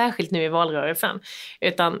inte särskilt nu i valrörelsen.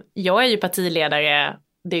 Utan jag är ju partiledare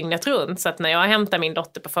dygnet runt, så att när jag hämtar min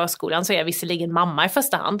dotter på förskolan så är jag visserligen mamma i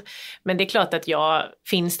första hand, men det är klart att jag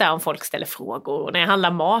finns där om folk ställer frågor, och när jag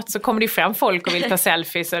handlar mat så kommer det fram folk och vill ta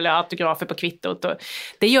selfies eller autografer på kvittot, och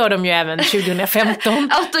det gör de ju även 2015.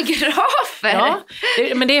 Autografer? Ja,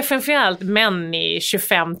 men det är framförallt män i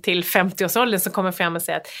 25 till 50-årsåldern som kommer fram och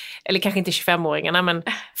säger att, eller kanske inte 25-åringarna, men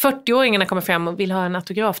 40-åringarna kommer fram och vill ha en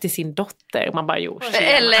autograf till sin dotter, och man bara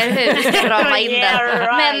eller hur, ska rama in den.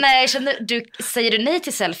 Men säger du nej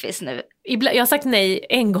till selfies nu? Jag har sagt nej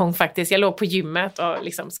en gång faktiskt. Jag låg på gymmet och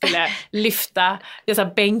liksom skulle lyfta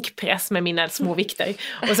bänkpress med mina små vikter.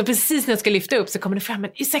 Och så precis när jag ska lyfta upp så kommer det fram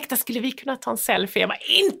en, ursäkta, skulle vi kunna ta en selfie? Jag bara,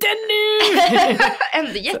 inte nu!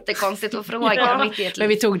 Ändå jättekonstigt att fråga. Men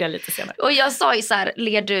vi tog den lite senare. Och jag sa ju så här,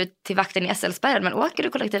 leder du till vakten i SL-spärren, men åker du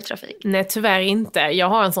kollektivtrafik? Nej, tyvärr inte. Jag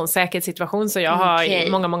har en sån säkerhetssituation så jag har i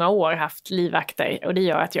många år haft livvakter, och det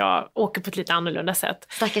gör att jag åker på ett lite annorlunda sätt.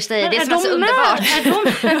 Stackars dig, det är som är så underbart.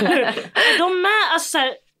 Är de med, alltså så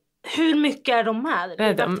här, hur mycket är de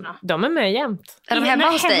med? De är med jämt. Är de hemma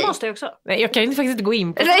hos dig? Hos dig också? Nej, jag kan ju faktiskt inte gå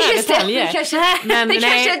in på detaljer. Det kanske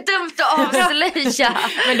är dumt att avslöja.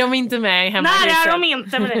 Men de är inte med hemma. Nej, är de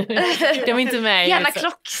inte med. De är inte med. Gärna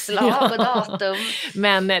klockslag och datum.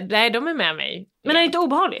 Men nej, de är med mig. Men är det inte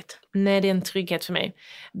obehagligt? Nej, det är en trygghet för mig.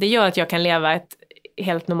 Det gör att jag kan leva ett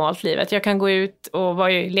helt normalt liv. Att jag kan gå ut och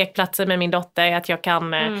vara i lekplatser med min dotter, att jag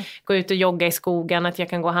kan gå ut och jogga i skogen, att jag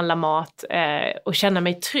kan gå och handla mat och känna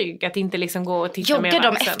mig trygg, att inte liksom gå och titta med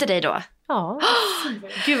Joggar de efter dig då? Ja.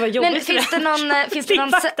 Gud vad jobbigt. Men finns det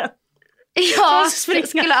någon Ja,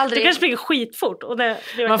 skulle aldrig. Du kanske springer skitfort. Och det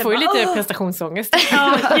man får ju lite prestationsångest.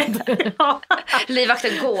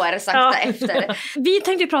 Livvakten går sakta efter. Vi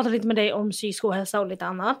tänkte prata lite med dig om psykisk ohälsa och lite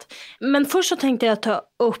annat. Men först så tänkte jag ta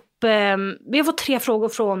upp, vi har fått 3 frågor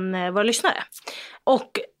från våra lyssnare.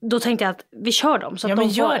 Och då tänkte jag att vi kör dem så att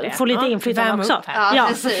de får lite inflytande också. Ja,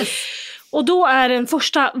 precis. Och då är den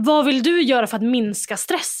första, vad vill du göra för att minska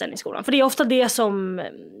stressen i skolan? För det är ofta det som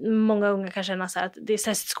många unga kan känna så här, att det är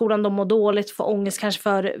stress i skolan, de mår dåligt, får ångest kanske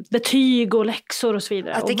för betyg och läxor och så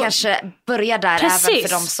vidare. Att det kanske börjar där. Precis. Även för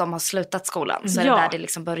de som har slutat skolan, så är det där det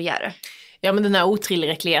liksom börjar. Ja, men den här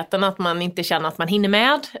otillräckligheten, att man inte känner att man hinner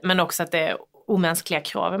med, men också att det är omänskliga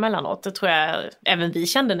krav emellanåt. Det tror jag även vi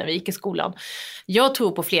kände när vi gick i skolan. Jag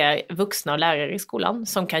tror på fler vuxna och lärare i skolan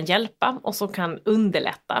som kan hjälpa och som kan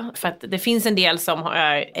underlätta. För att det finns en del som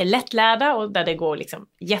är lättlärda och där det går liksom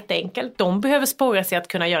jätteenkelt. De behöver spåra sig att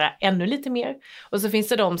kunna göra ännu lite mer. Och så finns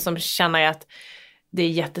det de som känner att det är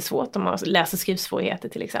jättesvårt om man läser skrivsvårigheter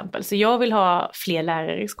till exempel. Så jag vill ha fler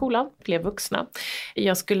lärare i skolan, fler vuxna.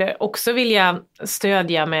 Jag skulle också vilja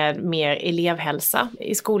stödja med mer elevhälsa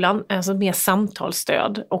i skolan, alltså mer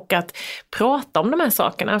samtalsstöd och att prata om de här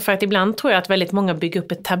sakerna. För att ibland tror jag att väldigt många bygger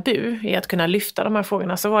upp ett tabu i att kunna lyfta de här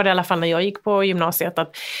frågorna. Så var det i alla fall när jag gick på gymnasiet,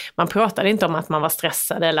 att man pratade inte om att man var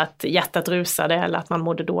stressad eller att hjärtat rusade eller att man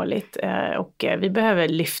mådde dåligt. Och vi behöver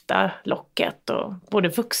lyfta locket, och både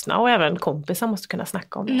vuxna och även kompisar måste kunna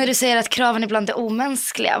snacka om det. När du säger att kraven ibland är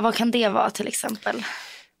omänskliga, vad kan det vara till exempel?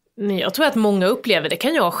 Jag tror att många upplever, det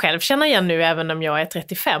kan jag själv känna igen nu även om jag är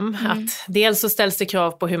 35, att dels så ställs det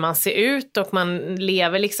krav på hur man ser ut och man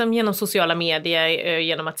lever liksom genom sociala medier,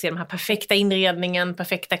 genom att se de här perfekta inredningen,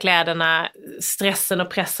 perfekta kläderna, stressen och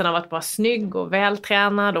pressen av att vara snygg och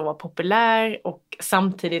vältränad och vara populär och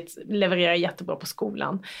samtidigt leverera jättebra på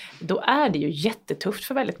skolan. Då är det ju jättetufft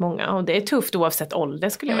för väldigt många, och det är tufft oavsett ålder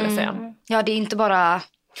skulle jag vilja säga. Ja, det är inte bara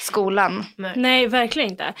skolan. Nej, verkligen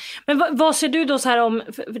inte. Men vad ser du då så här om,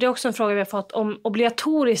 för det är också en fråga vi har fått, om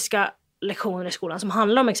obligatoriska lektioner i skolan som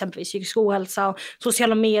handlar om exempelvis psykisk ohälsa och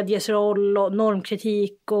sociala mediers roll och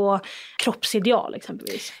normkritik och kroppsideal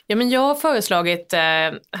exempelvis. Ja, men jag har föreslagit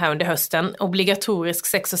här under hösten obligatorisk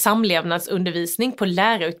sex- och samlevnadsundervisning på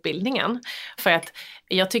lärarutbildningen, för att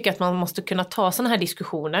jag tycker att man måste kunna ta sådana här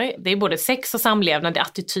diskussioner. Det är både sex och samlevnad, det är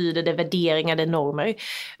attityder, det är värderingar, det är normer.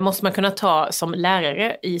 Måste man kunna ta som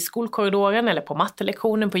lärare i skolkorridoren eller på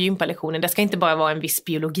mattelektionen, på gympalektionen. Det ska inte bara vara en viss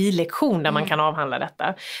biologilektion där man kan avhandla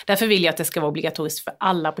detta. Därför vill jag att det ska vara obligatoriskt för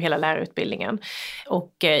alla på hela lärarutbildningen.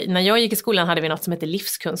 Och när jag gick i skolan hade vi något som heter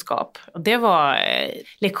livskunskap. Och det var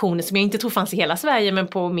lektioner som jag inte tror fanns i hela Sverige, men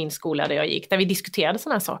på min skola där jag gick, där vi diskuterade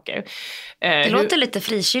sådana här saker. Det låter lite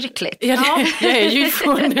frikyrkligt. Ja, jag är ju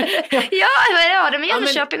från... Ja, vad är det med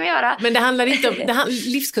Jönköping att göra? Men det handlar inte om...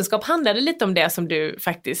 livskunskap handlade lite om det som du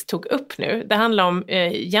faktiskt tog upp nu. Det handlar om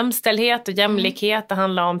jämställdhet och jämlikhet. Det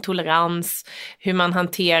handlar om tolerans, hur man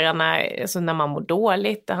hanterar när man mår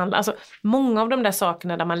dåligt. Det handlar, alltså, många av de där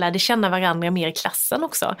sakerna där man lärde känna varandra mer i klassen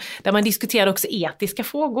också. Där man diskuterade också etiska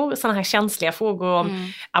frågor, sådana här känsliga frågor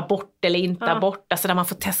om abort eller inte abort. Alltså där man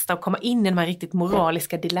får testa att komma in i de här riktigt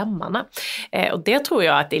moraliska dilemmana. Och det tror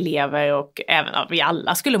jag att elever och även vi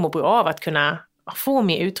alla skulle må bra av att kunna få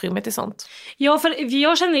mer utrymme till sånt. Ja, för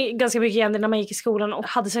jag känner ganska mycket igen det när man gick i skolan och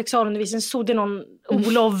hade sexualundervisning. Stod det någon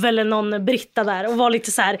Olof eller någon Britta där och var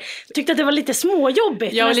lite så här, tyckte att det var lite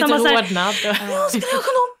småjobbigt. Ja, lite rodnad.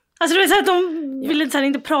 Alltså det var så att de ville så här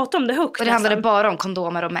inte prata om det högt. Och det handlade bara om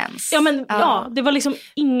kondomer och mens. Ja, men ja, det var liksom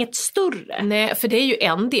inget större. Nej, för det är ju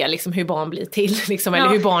en del liksom hur barn blir till liksom, eller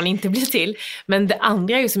hur barn inte blir till. Men det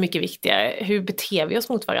andra är ju så mycket viktigare. Hur beter vi oss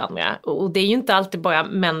mot varandra? Och det är ju inte alltid bara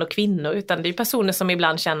män och kvinnor, utan det är personer som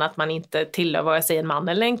ibland känner att man inte tillhör vare sig en man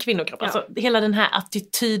eller en kvinnokropp. Alltså hela den här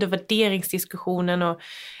attityd- och värderingsdiskussionen och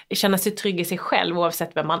känna sig trygg i sig själv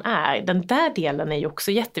oavsett vem man är. Den där delen är ju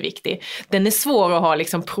också jätteviktig. Den är svår att ha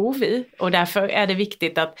liksom prov i, och därför är det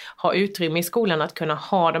viktigt att ha utrymme i skolan att kunna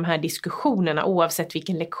ha de här diskussionerna oavsett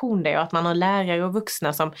vilken lektion det är, och att man har lärare och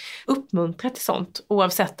vuxna som uppmuntrar till sånt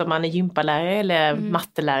oavsett om man är gympalärare eller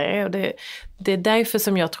mattelärare. Och det är därför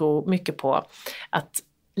som jag tror mycket på att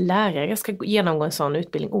lärare ska genomgå en sån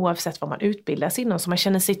utbildning oavsett vad man utbildas inom, så man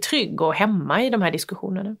känner sig trygg och hemma i de här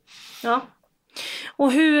diskussionerna. Ja.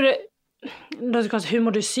 Och hur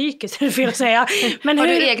mår du psykiskt, är det fel att säga. Men har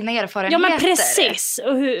du egna erfarenheter? Ja, men precis.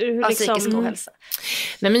 Och hur liksom... psykisk ohälsa.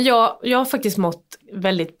 Nej, men jag har faktiskt mått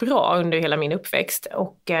väldigt bra under hela min uppväxt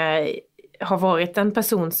och har varit en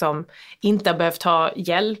person som inte har behövt ha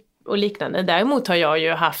hjälp och liknande. Däremot har jag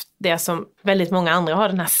ju haft det som väldigt många andra har,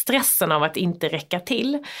 den här stressen av att inte räcka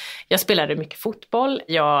till. Jag spelade mycket fotboll,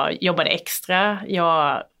 jag jobbade extra,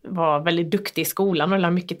 jag var väldigt duktig i skolan och la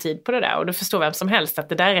mycket tid på det där. Och då förstår vem som helst att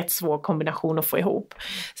det där är ett svår kombination att få ihop.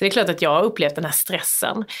 Så det är klart att jag har upplevt den här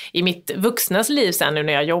stressen. I mitt vuxnas liv sen nu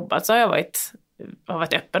när jag har jobbat så har jag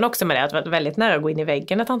varit öppen också med det. Att varit väldigt nära att gå in i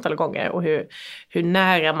väggen ett antal gånger. Och hur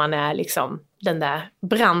nära man är liksom den där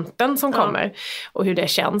branten som kommer. Och hur det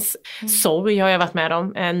känns. Sorg har jag varit med om.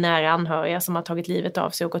 Nära anhöriga som har tagit livet av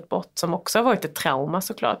sig och gått bort. Som också har varit ett trauma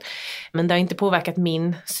såklart. Men det har inte påverkat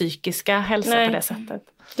min psykiska hälsa på det sättet.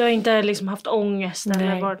 Du har inte liksom haft ångest?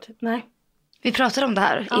 Nej. Vi pratade om det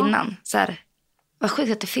här innan. Så här, vad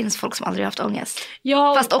sjukt att det finns folk som aldrig har haft ångest.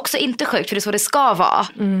 Ja. Fast också inte sjukt, för det är så det ska vara.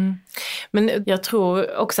 Men jag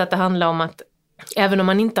tror också att det handlar om att även om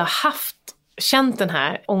man inte har haft känt den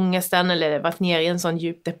här ångesten eller varit ner i en sån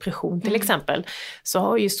djup depression till exempel, så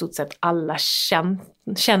har ju i stort sett alla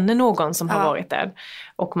känner någon som har varit där.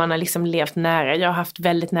 Och man har liksom levt nära. Jag har haft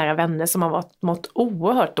väldigt nära vänner som har mått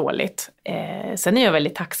oerhört dåligt. Sen är jag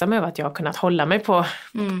väldigt tacksam över att jag har kunnat hålla mig på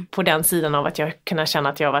den sidan av att jag kunnat känna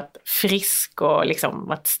att jag har varit frisk och liksom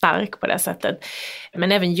varit stark på det sättet.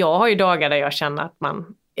 Men även jag har ju dagar där jag känner att man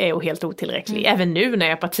är helt otillräcklig. Även nu när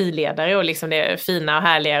jag är partiledare och liksom det är fina och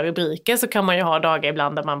härliga rubriker, så kan man ju ha dagar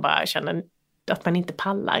ibland där man bara känner att man inte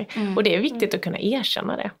pallar. Och det är viktigt att kunna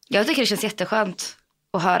erkänna det. Jag tycker det känns jätteskönt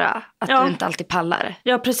att höra att du inte alltid pallar.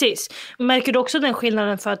 Ja, precis. Märker du också den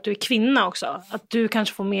skillnaden för att du är kvinna också? Att du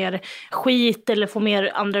kanske får mer skit eller får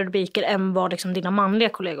mer andra rubriker än vad liksom dina manliga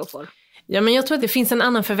kollegor får? Ja, men jag tror att det finns en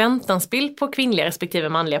annan förväntansbild på kvinnliga respektive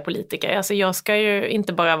manliga politiker. Alltså jag ska ju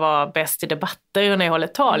inte bara vara bäst i debatter när jag håller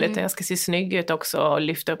tal, utan jag ska se snygg ut också och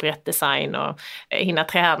lyfta upp rätt design och hinna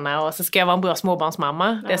träna. Och så ska jag vara en bra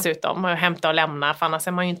småbarnsmamma dessutom och hämta och lämna, för annars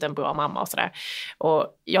är man ju inte en bra mamma och sådär. Och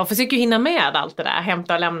jag försöker hinna med allt det där,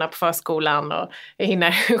 hämta och lämna på förskolan och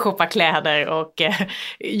hinna shoppa kläder och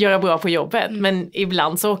göra bra på jobbet. Men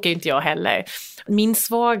ibland så åker inte jag heller. Min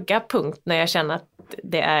svaga punkt när jag känner att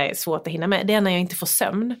det är svårt att hinna med, det är när jag inte får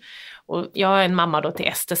sömn. Och jag är en mamma då till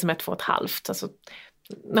Ester som är 2,5. Alltså,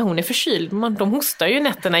 när hon är förkyld, de hostar ju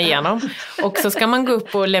nätterna igenom. Och så ska man gå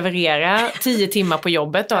upp och leverera 10 timmar på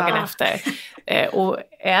jobbet dagen efter. Och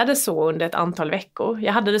är det så under ett antal veckor,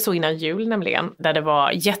 jag hade det så innan jul nämligen, där det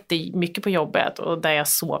var jättemycket på jobbet och där jag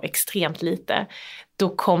sov extremt lite, då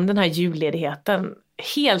kom den här julledigheten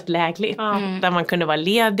helt lägligt. Där man kunde vara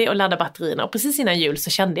ledig och ladda batterierna. Och precis innan jul så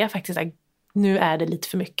kände jag faktiskt att nu är det lite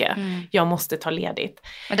för mycket. Jag måste ta ledigt.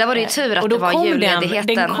 Men där var det ju tur att det var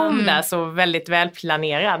julledigheten. Den kom där så väldigt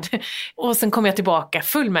välplanerad. Och sen kom jag tillbaka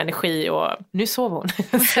full med energi och nu sov hon.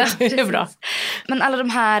 Så det är bra. Men alla de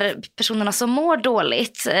här personerna som mår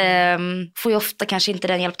dåligt får ju ofta kanske inte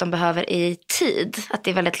den hjälp de behöver i tid. Att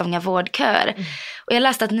det är väldigt långa vårdköer. Och jag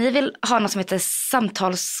läste att ni vill ha något som heter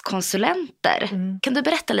samtalskonsulenter. Kan du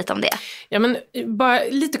berätta lite om det? Ja, men bara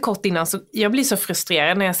lite kort innan, så jag blir så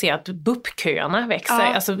frustrerad när jag ser att BUP-köerna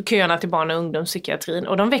växer. Alltså köerna till barn- och ungdomspsykiatrin.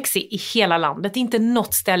 Och de växer i hela landet. Det är inte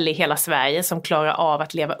något ställe i hela Sverige som klarar av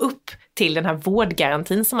att leva upp till den här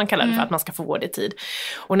vårdgarantin som man kallar det för, att man ska få vård i tid.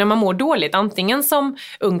 Och när man mår dåligt, antingen som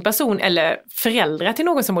ung person eller föräldrar till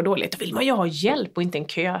någon som mår dåligt, då vill man ju ha hjälp och inte en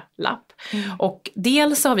kölapp. Och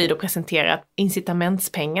dels har vi då presenterat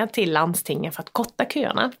incitamentspengar till landstingen för att korta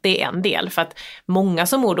köerna. Det är en del, för att många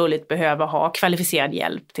som mår dåligt behöver ha kvalificerad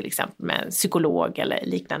hjälp, till exempel med en psykolog eller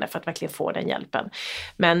liknande, för att verkligen få den hjälpen.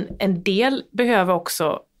 Men en del behöver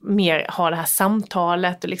också mer ha det här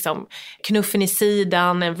samtalet och liksom knuffen i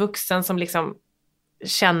sidan, en vuxen som liksom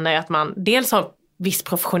känner att man dels har viss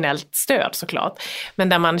professionellt stöd såklart, men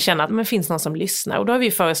där man känner att det finns någon som lyssnar. Och då har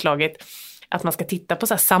vi föreslagit att man ska titta på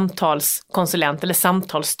så här samtalskonsulent eller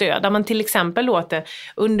samtalsstöd, där man till exempel låter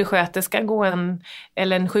undersköterska gå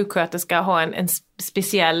eller en sjuksköterska ha en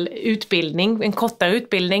speciell utbildning, en kortare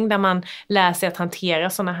utbildning där man lär sig att hantera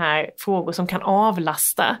sådana här frågor som kan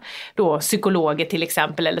avlasta då psykologer till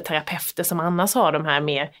exempel eller terapeuter som annars har de här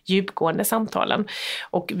mer djupgående samtalen.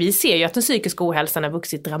 Och vi ser ju att den psykiska ohälsan har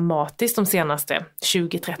vuxit dramatiskt de senaste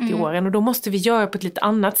 20-30 åren, och då måste vi göra på ett lite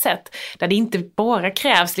annat sätt, där det inte bara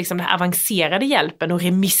krävs liksom den här avancerade hjälpen och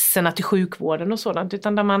remisserna till sjukvården och sådant,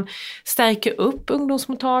 utan där man stärker upp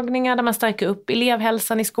ungdomsmottagningar, där man stärker upp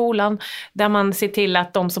elevhälsan i skolan, där man ser till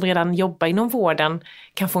att de som redan jobbar inom vården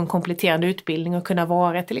kan få en kompletterande utbildning och kunna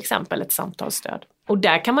vara till exempel ett samtalsstöd. Och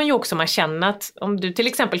där kan man ju också, man känna att om du till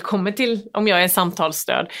exempel kommer till, om jag är en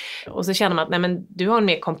samtalsstöd, och så känner man att nej, men du har en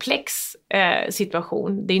mer komplex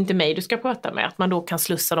situation, det är inte mig du ska prata med, att man då kan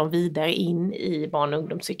slussa dem vidare in i barn- och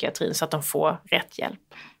ungdomspsykiatrin så att de får rätt hjälp.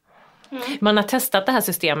 Man har testat det här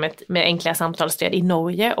systemet med enkla samtalsstöd i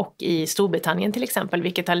Norge och i Storbritannien till exempel,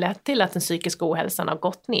 vilket har lett till att den psykiska ohälsan har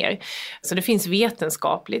gått ner. Så det finns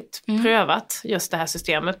vetenskapligt prövat just det här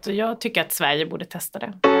systemet, och jag tycker att Sverige borde testa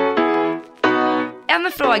det.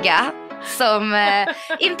 En fråga som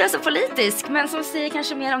inte är så politisk, men som säger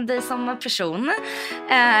kanske mer om dig som person,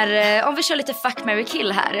 är om vi kör lite fuck, marry,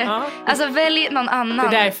 kill här. Ja. Alltså välj någon annan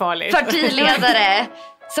partiledare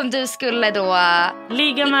som du skulle då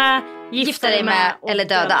ligga med, gifta dig med eller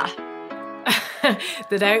döda.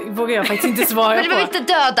 Det där vågar jag faktiskt inte svara på. Men det behöver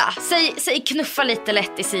inte döda. Säg knuffa lite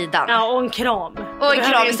lätt i sidan. Ja, och en kram. Och en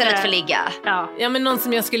kram istället för ligga. Ja, men någon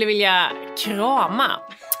som jag skulle vilja krama.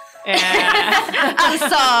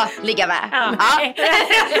 Alltså, ligga med. Ja.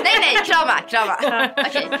 Nej, krama.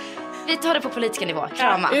 Okej. Vi tar det på politiska nivå.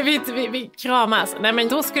 Krama. Vi kramas. Nej, men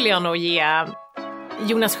då skulle jag nog ge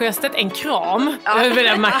Jonas Sjöstedt en kram. Jag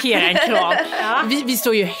vill markera en kram. Vi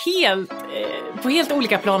står ju på helt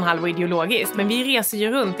olika planhalvor ideologiskt, men vi reser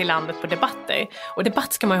ju runt i landet på debatter. Och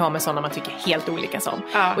debatt ska man ju ha med sådana man tycker helt olika som.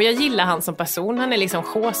 Och jag gillar han som person. Han är liksom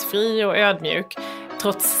chosefri och ödmjuk.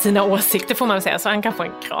 Trots sina åsikter får man väl säga, så han kan få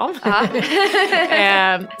en kram.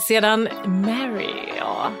 Sedan Mary,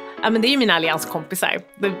 men det är ju mina allianskompisar.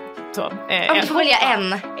 Om du får välja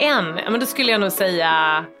en. Men då skulle jag nog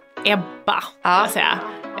säga Ebba.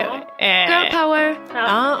 Girl power.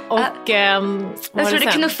 Jag tror du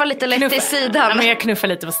knuffar lite lätt i sidan. Men jag knuffar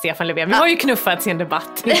lite på Stefan Löfven. Vi har ju knuffat sin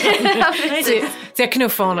debatt. Så jag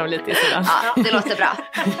knuffar honom lite i sidan. Det låter bra.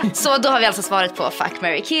 Så då har vi alltså svaret på Fuck,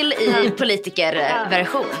 Marry, Kill i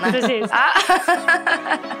politikerversion. Precis.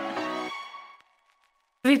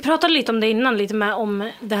 Vi pratade lite om det innan,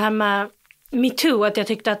 om det här med MeToo, att jag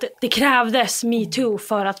tyckte att det krävdes MeToo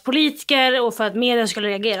för att politiker och för att media skulle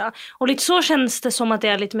reagera. Och lite så känns det som att det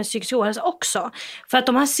är lite med psykisk ohälsa också. För att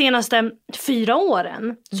de här senaste 4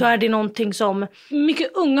 åren så är det någonting som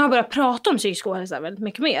mycket unga har börjat prata om psykisk ohälsa väldigt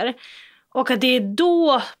mycket mer. Och att det är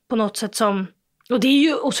då på något sätt som, och det är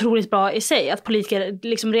ju otroligt bra i sig att politiker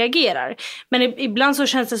liksom reagerar. Men ibland så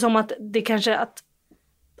känns det som att det kanske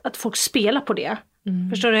att folk spelar på det.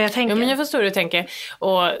 Förstår du hur jag tänker? Ja, men jag förstår hur du tänker.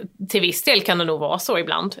 Och till viss del kan det nog vara så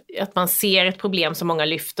ibland. Att man ser ett problem som många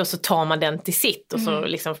lyfter och så tar man den till sitt. Och så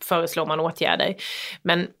liksom föreslår man åtgärder.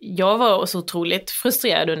 Men jag var så otroligt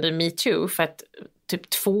frustrerad under MeToo. För att typ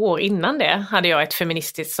 2 år innan det hade jag ett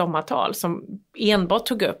feministiskt sommartal som enbart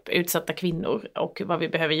tog upp utsatta kvinnor och vad vi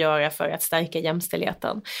behöver göra för att stärka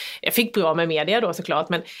jämställdheten. Jag fick bra med media då såklart,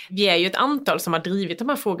 men vi är ju ett antal som har drivit de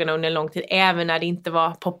här frågorna under en lång tid, även när det inte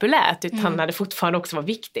var populärt utan när det fortfarande också var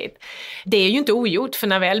viktigt. Det är ju inte ogjort, för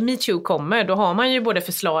när väl MeToo kommer då har man ju både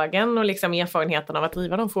förslagen och liksom erfarenheten av att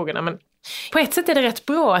driva de frågorna, men på ett sätt är det rätt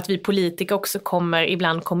bra att vi politiker också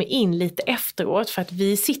ibland kommer in lite efteråt, för att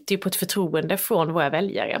vi sitter ju på ett förtroende från våra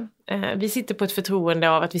väljare. Vi sitter på ett förtroende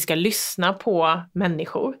av att vi ska lyssna på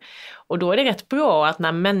människor. Och då är det rätt bra att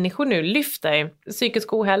när människor nu lyfter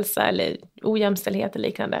psykisk ohälsa eller ojämställdhet eller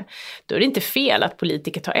liknande, då är det inte fel att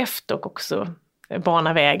politiker tar efter och också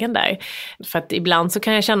bana vägen där. För att ibland så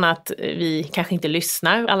kan jag känna att vi kanske inte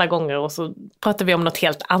lyssnar alla gånger och så pratar vi om något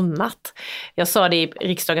helt annat. Jag sa det i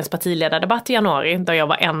riksdagens partiledardebatt i januari, där jag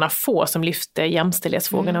var en av få som lyfte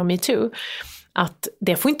jämställdhetsfrågorna om MeToo. Att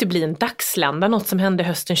det får inte bli en dagslända, något som hände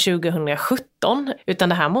hösten 2017, utan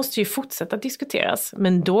det här måste ju fortsätta diskuteras.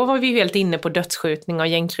 Men då var vi ju helt inne på dödsskjutning och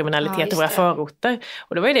gängkriminalitet i våra förorter.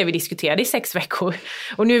 Och det var ju det vi diskuterade i 6 veckor.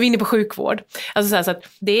 Och nu är vi inne på sjukvård. Alltså så att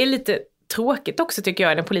det är lite tråkigt också tycker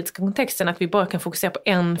jag i den politiska kontexten att vi bara kan fokusera på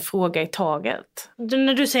en fråga i taget.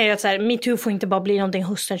 När du säger att så här, MeToo får inte bara bli någonting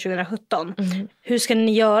hösten 2017. Hur ska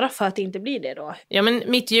ni göra för att det inte blir det då? Ja, men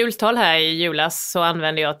mitt jultal här i julas så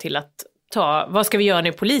använder jag till att vad ska vi göra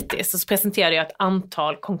nu politiskt? Och så presenterade jag ett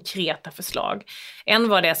antal konkreta förslag. En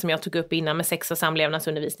var det som jag tog upp innan med sex- och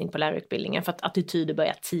samlevnadsundervisning på lärarutbildningen för att attityder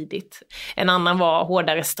börjar tidigt. En annan var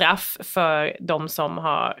hårdare straff för de som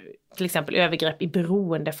har till exempel övergrepp i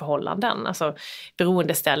beroendeförhållanden, alltså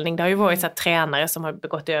beroendeställning. Det har ju varit så här tränare som har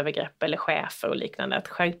begått övergrepp eller chefer och liknande, att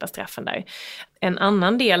skärpa straffen där. En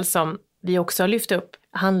annan del som vi också har lyft upp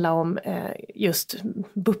handlar om just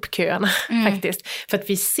BUP-köerna faktiskt. För att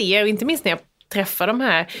vi ser, inte minst när jag träffar de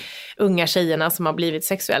här unga tjejerna som har blivit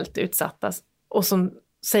sexuellt utsatta och som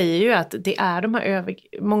säger ju att det är de här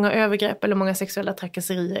många övergrepp eller många sexuella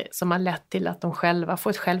trakasserier som har lett till att de själva får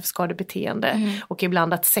ett självskadebeteende. Och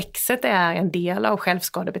ibland att sexet är en del av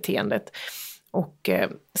självskadebeteendet. Och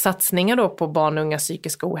satsningar då på barn och unga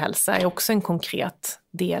psykisk ohälsa är också en konkret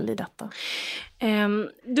del i detta.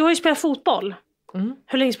 Du har ju spelat fotboll.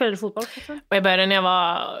 Hur länge spelade du fotboll? Och jag började när jag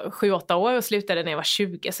var 7-8 år och slutade när jag var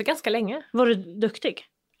 20, så ganska länge. Var du duktig?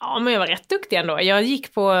 Ja, men jag var rätt duktig ändå. Jag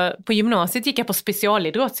gick på gymnasiet gick jag på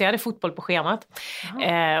specialidrott, så jag hade fotboll på schemat.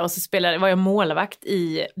 Och så var jag målvakt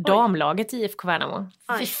i damlaget i IFK Värnamo.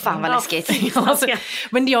 Fy fan vad läskigt.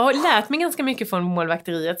 Men jag har lärt mig ganska mycket från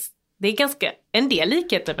målvakteriet. Det är en del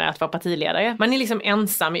likheter med att vara partiledare. Man är liksom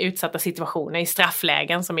ensam i utsatta situationer, i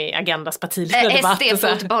strafflägen som i Agendas partiledardebatt.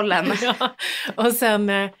 SD-fotbollen. Ja. Och sen,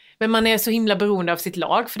 men man är så himla beroende av sitt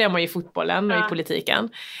lag, för det är man ju i fotbollen och i politiken.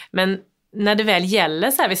 Men när det väl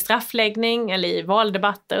gäller så här vid straffläggning eller i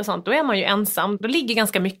valdebatter och sånt, då är man ju ensam. Då ligger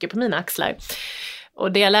ganska mycket på mina axlar.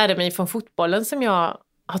 Och det jag lärde mig från fotbollen som jag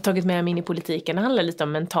har tagit med mig in i politiken, det handlar lite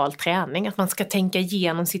om mental träning. Att man ska tänka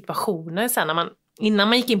igenom situationer sen innan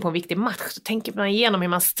man gick in på en viktig match, så tänker man igenom hur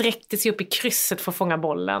man sträckte sig upp i krysset för att fånga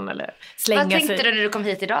bollen eller slänga sig. Vad tänkte du när du kom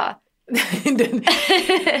hit idag?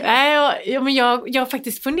 Men jag har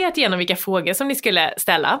faktiskt funderat igenom vilka frågor som ni skulle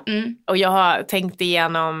ställa. Och jag har tänkt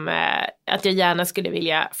igenom att jag gärna skulle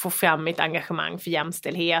vilja få fram mitt engagemang för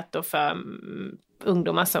jämställdhet och för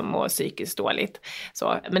ungdomar som mår psykiskt dåligt.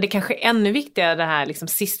 Så, men det kanske är ännu viktigare den här liksom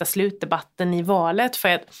sista slutdebatten i valet, för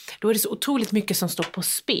att då är det så otroligt mycket som står på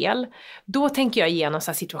spel. Då tänker jag igenom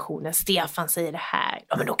så här situationer, Stefan säger det här,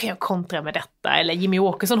 ja men då kan jag kontra med detta, eller Jimmy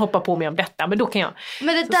Åkesson hoppar på mig om detta, men då kan jag.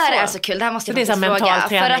 Men det där är så kul, det här måste jag faktiskt fråga.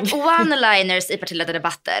 För att one-liners i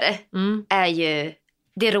partiledardebatter är ju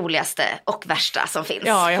det roligaste och värsta som finns på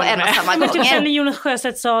en och samma gång. Typ sen Jonas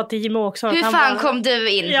Sjöstedt sa till Jimmy Åkesson. Hur fan kom du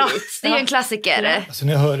in hit? Det är ju en klassiker. Ja. Alltså,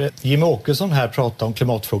 när jag hör Jimmy Åkesson här prata om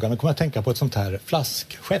klimatfrågan, då kommer jag tänka på ett sånt här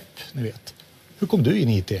flaskskepp, ni vet. Hur kom du in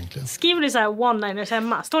hit egentligen? Skriver du så här one-liners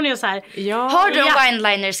hemma? Står ni och så här? Ja. Har du en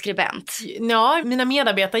one-liner-skribent? Ja, mina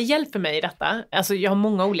medarbetare hjälper mig i detta. Alltså jag har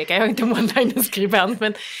många olika, jag har inte en one-liner-skribent,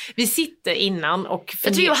 men vi sitter innan och...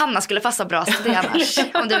 Jag tror Johanna skulle passa bra så det annars,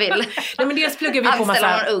 om du vill. Nej, men dels pluggar vi på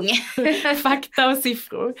massa fakta och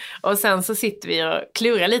siffror. Och sen så sitter vi och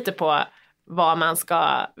klurar lite på vad man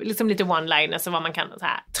ska, liksom lite one-liners och vad man kan så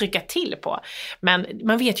här trycka till på. Men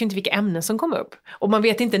man vet ju inte vilka ämnen som kommer upp. Och man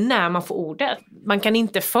vet inte när man får ordet. Man kan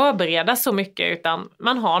inte förbereda så mycket, utan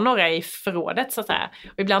man har några i förrådet så att säga.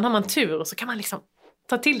 Och ibland har man tur och så kan man liksom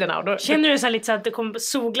ta till den och då... Känner du så här lite så att det kommer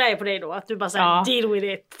solglädje på dig då? Att du bara såhär, deal with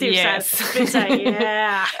it. Typ yes. Så här,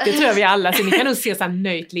 yeah. Det tror jag vi alla. Så ni kan nog se så här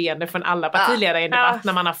nöjt leende från alla partiledare i en debatt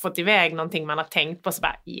när man har fått iväg någonting man har tänkt på, så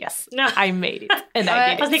bara yes, I made it. And I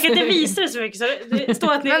did it. Fast ni kan inte visa det så mycket. Så det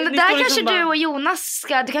står att ni, men ni där står kanske liksom du och Jonas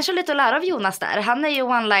ska, du kanske har lite att lära av Jonas där. Han är ju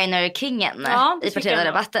one-liner-kingen i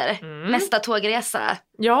partiledardebatter. Nästa tågresa.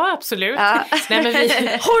 Ja, absolut. Ja. Nej, men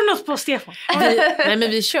har du något på Stefan? Nej, men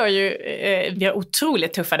vi kör ju, vi har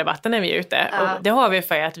otroligt tuffa debatter när vi är ute. Och det har vi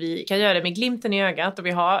för att vi kan göra det med glimten i ögat. Och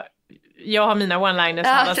jag har mina one-liners,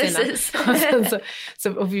 alla sina.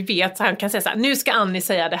 Och vi vet, så han kan säga så här, nu ska Annie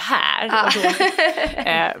säga det här.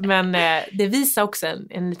 Då, men det visar också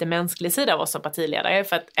en lite mänsklig sida av oss som partiledare.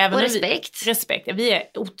 För att även och respekt. Respekt. Vi är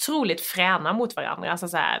otroligt fräna mot varandra. Alltså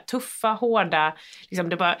så här, tuffa, hårda. Liksom,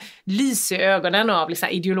 det bara lyser i ögonen av liksom,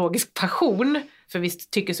 ideologisk passion. För vi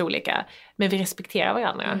tycker så olika. Men vi respekterar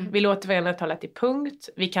varandra. Vi låter varandra tala till punkt.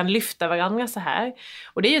 Vi kan lyfta varandra så här.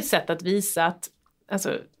 Och det är ju ett sätt att visa att...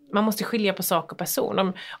 Alltså, man måste skilja på sak och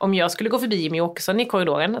person. Om jag skulle gå förbi Jimmy Åkesson i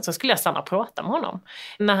korridoren, så skulle jag stanna och prata med honom.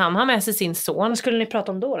 När han har med sig sin son. Vad skulle ni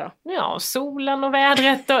prata om då? Ja, solen och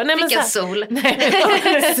vädret. Och, vilken sol?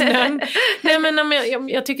 Snön. Nej, men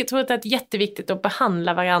jag tror att det är jätteviktigt att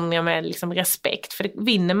behandla varandra med liksom respekt. För det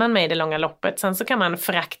vinner man med i det långa loppet. Sen så kan man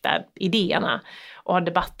förakta idéerna och ha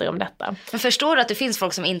debatter om detta. Men förstår du att det finns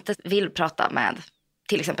folk som inte vill prata med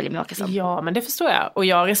till exempel Jimmy Åkesson? Ja, men det förstår jag. Och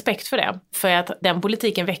jag har respekt för det. För att den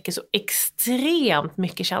politiken väcker så extremt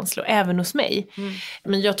mycket känslor, även hos mig.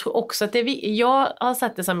 Men jag tror också att jag har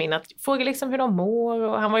sett det som min att fråga liksom hur de mår.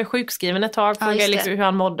 Och han var ju sjukskriven ett tag. Fråga liksom hur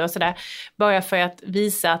han mådde och sådär. Bara för att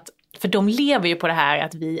visa att, för de lever ju på det här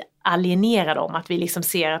att vi alienerar dem, att vi liksom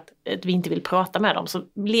ser att vi inte vill prata med dem, så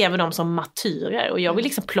lever de som martyrer. Och jag vill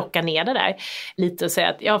liksom plocka ner det där lite och säga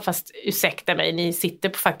att ja, fast ursäkta mig, ni sitter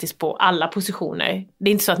faktiskt på alla positioner. Det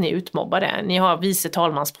är inte så att ni är utmobbade. Ni har vice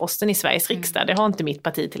talmansposten i Sveriges riksdag. Det har inte mitt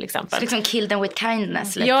parti till exempel. Så liksom kill them with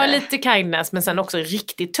kindness lite. Ja, lite kindness, men sen också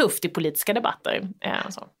riktigt tufft i politiska debatter.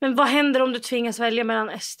 Så. Men vad händer om du tvingas välja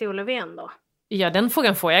mellan SD och Löfven då? Ja, den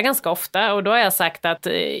frågan får jag ganska ofta, och då har jag sagt att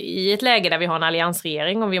i ett läge där vi har en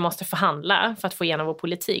alliansregering och vi måste förhandla för att få igenom vår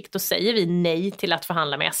politik, då säger vi nej till att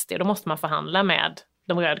förhandla med SD. Då måste man förhandla med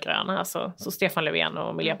de rödgröna, alltså så Stefan Löfven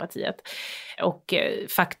och Miljöpartiet. Och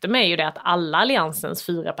faktum är ju det att alla alliansens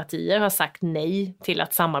 4 partier har sagt nej till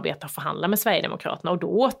att samarbeta och förhandla med Sverigedemokraterna, och då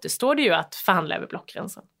återstår det ju att förhandla över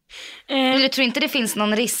blockgränsen. Du tror inte det finns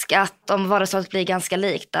någon risk att om valresultatet blir ganska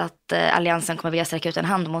likt att alliansen kommer vilja sträcka ut en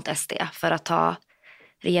hand mot SD för att ta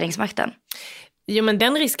regeringsmakten? Jo, men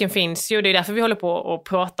den risken finns ju. Det är därför vi håller på att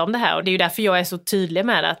prata om det här. Och det är ju därför jag är så tydlig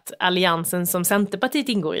med att alliansen som Centerpartiet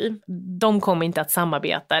ingår i, de kommer inte att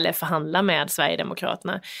samarbeta eller förhandla med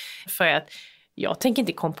Sverigedemokraterna. För att jag tänker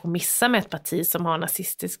inte kompromissa med ett parti som har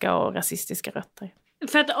nazistiska och rasistiska rötter.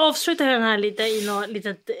 För att avsluta den här lite i något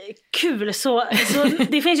litet kul, så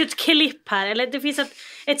det finns ju ett klipp här, eller det finns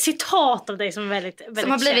ett citat av dig som är väldigt, väldigt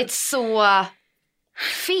som har blivit så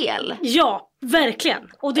fel. Ja,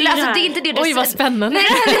 verkligen. Och det är, alltså, det är inte det du oj, vad spännande.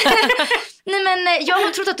 Nej, men jag har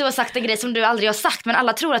trott att du har sagt en grej som du aldrig har sagt, men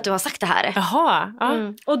alla tror att du har sagt det här. Jaha.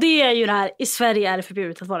 Ja. Och det är ju det här, i Sverige är det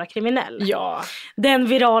förbjudet att vara kriminell. Ja. Den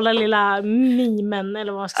virala lilla memen,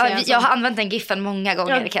 eller vad man ska säga. Jag har använt den giffen många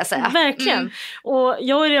gånger, kan jag säga. Verkligen. Och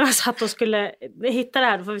jag har redan satt och skulle hitta det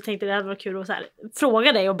här, för vi tänkte det hade varit kul att så här,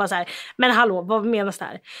 fråga dig och bara så här, men hallå, vad menas det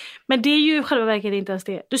här? Men det är ju själva verket inte ens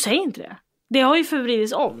det. Du säger inte det. Det har ju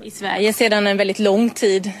förvridits om. I Sverige sedan en väldigt lång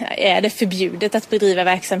tid är det förbjudet att bedriva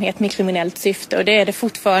verksamhet med kriminellt syfte, och det är det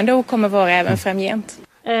fortfarande och kommer vara även framgent.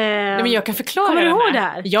 Nej, men jag kan förklara. Kommer du ihåg det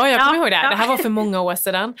här? Ja, jag kommer ihåg det här. Det här var för många år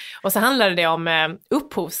sedan. Och så handlade det om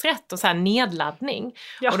upphovsrätt och så här nedladdning.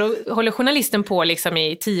 Ja. Och då håller journalisten på liksom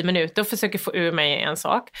i 10 minuter och försöker få ur mig en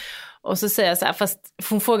sak. Och så säger jag så här, fast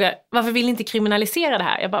hon frågar, varför vill ni inte kriminalisera det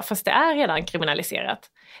här? Jag bara, fast det är redan kriminaliserat.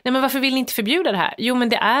 Nej, men varför vill ni inte förbjuda det här? Jo, men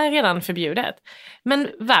det är redan förbjudet. Men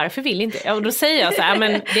varför vill inte? Ja, och då säger jag så här,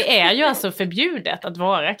 men det är ju alltså förbjudet att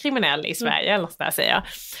vara kriminell i Sverige, eller så där säger jag.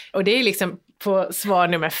 Och det är liksom på svar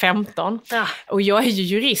nummer 15. Ja. Och jag är ju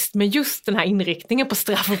jurist med just den här inriktningen på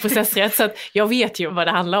straff och processrätt, så att jag vet ju vad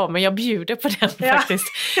det handlar om, men jag bjuder på den faktiskt.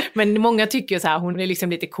 Men många tycker ju så här, hon är liksom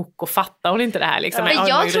lite kock och fattar hon inte det här liksom. Men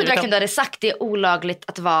jag trodde verkligen du hade sagt det är olagligt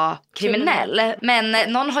att vara kriminell. Men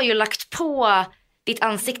någon har ju lagt på ditt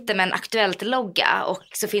ansikte med en Aktuellt-logga och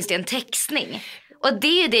så finns det en textning. Och det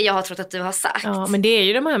är ju det jag har trott att du har sagt. Ja, men det är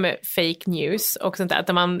ju de här med fake news och sånt där.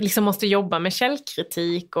 Att man liksom måste jobba med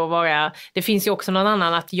källkritik och vara... Det finns ju också någon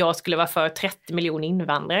annan att jag skulle vara för 30 miljoner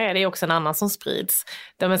invandrare. Det är också en annan som sprids.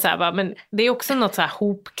 De är så här, men det är också något så här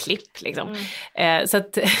hopklipp liksom. Så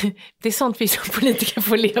att det är sånt vi som politiker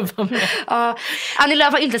får leva med. Ja, Annie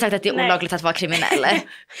Lööf har inte sagt att det är olagligt att vara kriminell.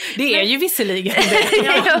 Det är ju visserligen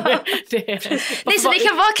det. Nej, så ni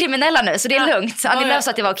kan vara kriminella nu, så det är lugnt. Annie Lööf sa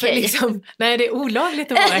att det var okej. Liksom, nej, det är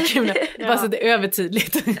olagligt att vara kriminell. Bara så det är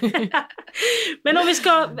övertydligt. Men om vi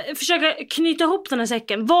ska försöka knyta ihop den här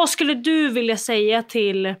säcken. Vad skulle du vilja säga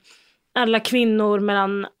till alla kvinnor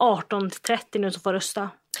mellan 18 till 30 nu som får rösta?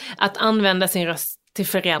 Att använda sin röst till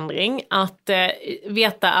förändring. Att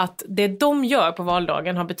veta att det de gör på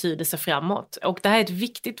valdagen har betydelse framåt. Och det här är ett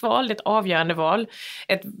viktigt val, det är ett avgörande val.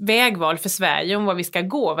 Ett vägval för Sverige om vad vi ska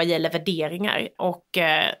gå vad gäller värderingar. Och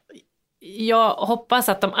jag hoppas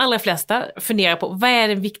att de allra flesta funderar på vad är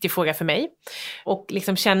en viktig fråga för mig och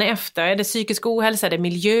liksom känner efter, är det psykisk ohälsa, är det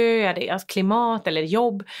miljö, är det klimat eller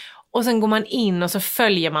jobb, och sen går man in och så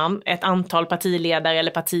följer man ett antal partiledare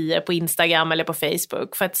eller partier på Instagram eller på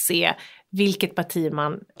Facebook för att se vilket parti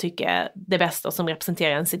man tycker är det bästa som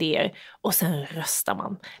representerar ens idéer, och sen röstar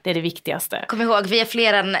man. Det är det viktigaste. Kom ihåg, vi är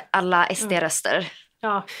fler än alla SD-röster.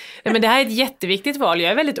 Ja. Nej, men det här är ett jätteviktigt val.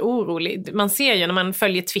 Jag är väldigt orolig. Man ser ju när man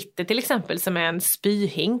följer Twitter till exempel som är en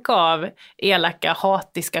spyhink av elaka,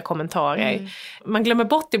 hatiska kommentarer. Man glömmer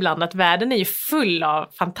bort ibland att världen är ju full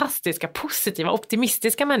av fantastiska, positiva,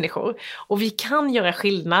 optimistiska människor. Och vi kan göra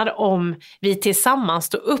skillnad om vi tillsammans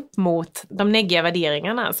står upp mot de negativa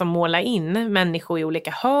värderingarna som målar in människor i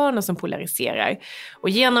olika hörn och som polariserar. Och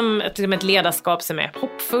genom ett ledarskap som är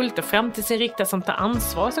hoppfullt och framtidsinriktat som tar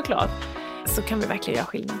ansvar såklart, så kan vi verkligen göra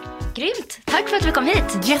skillnad. Grymt. Tack för att du kom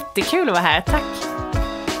hit. Jättekul att vara här. Tack.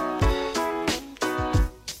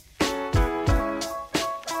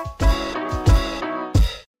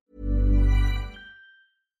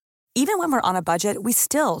 Even when we're on a budget, we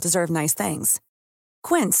still deserve nice things.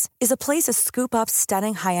 Quince is a place to scoop up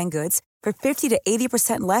stunning high-end goods for 50 to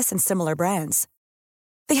 80% less than similar brands.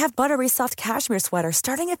 They have buttery soft cashmere sweaters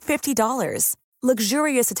starting at $50,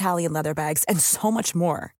 luxurious Italian leather bags, and so much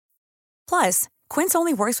more. Plus, Quince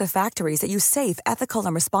only works with factories that use safe, ethical,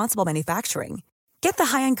 and responsible manufacturing. Get the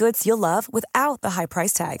high-end goods you'll love without the high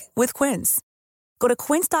price tag with Quince. Go to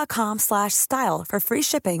quince.com/style for free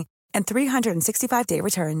shipping and 365-day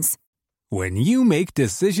returns. When you make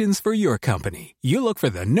decisions for your company, you look for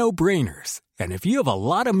the no-brainers. And if you have a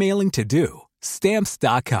lot of mailing to do,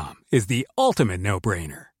 Stamps.com is the ultimate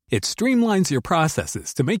no-brainer. It streamlines your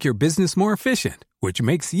processes to make your business more efficient, which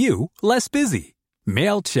makes you less busy.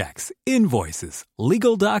 Mail checks, invoices,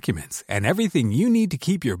 legal documents, and everything you need to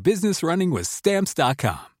keep your business running with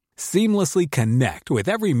Stamps.com. Seamlessly connect with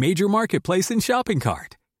every major marketplace and shopping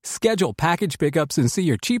cart. Schedule package pickups and see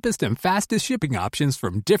your cheapest and fastest shipping options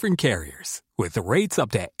from different carriers. With rates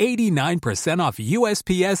up to 89% off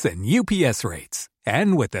USPS and UPS rates.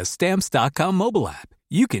 And with the Stamps.com mobile app,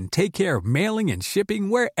 you can take care of mailing and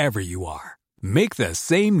shipping wherever you are. Make the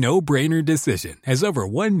same no-brainer decision as over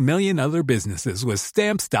 1 million other businesses with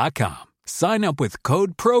Stamps.com. Sign up with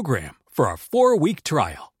code PROGRAM for a 4-week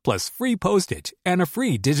trial, plus free postage and a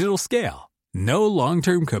free digital scale. No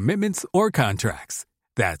long-term commitments or contracts.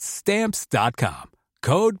 That's Stamps.com.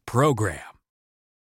 Code PROGRAM.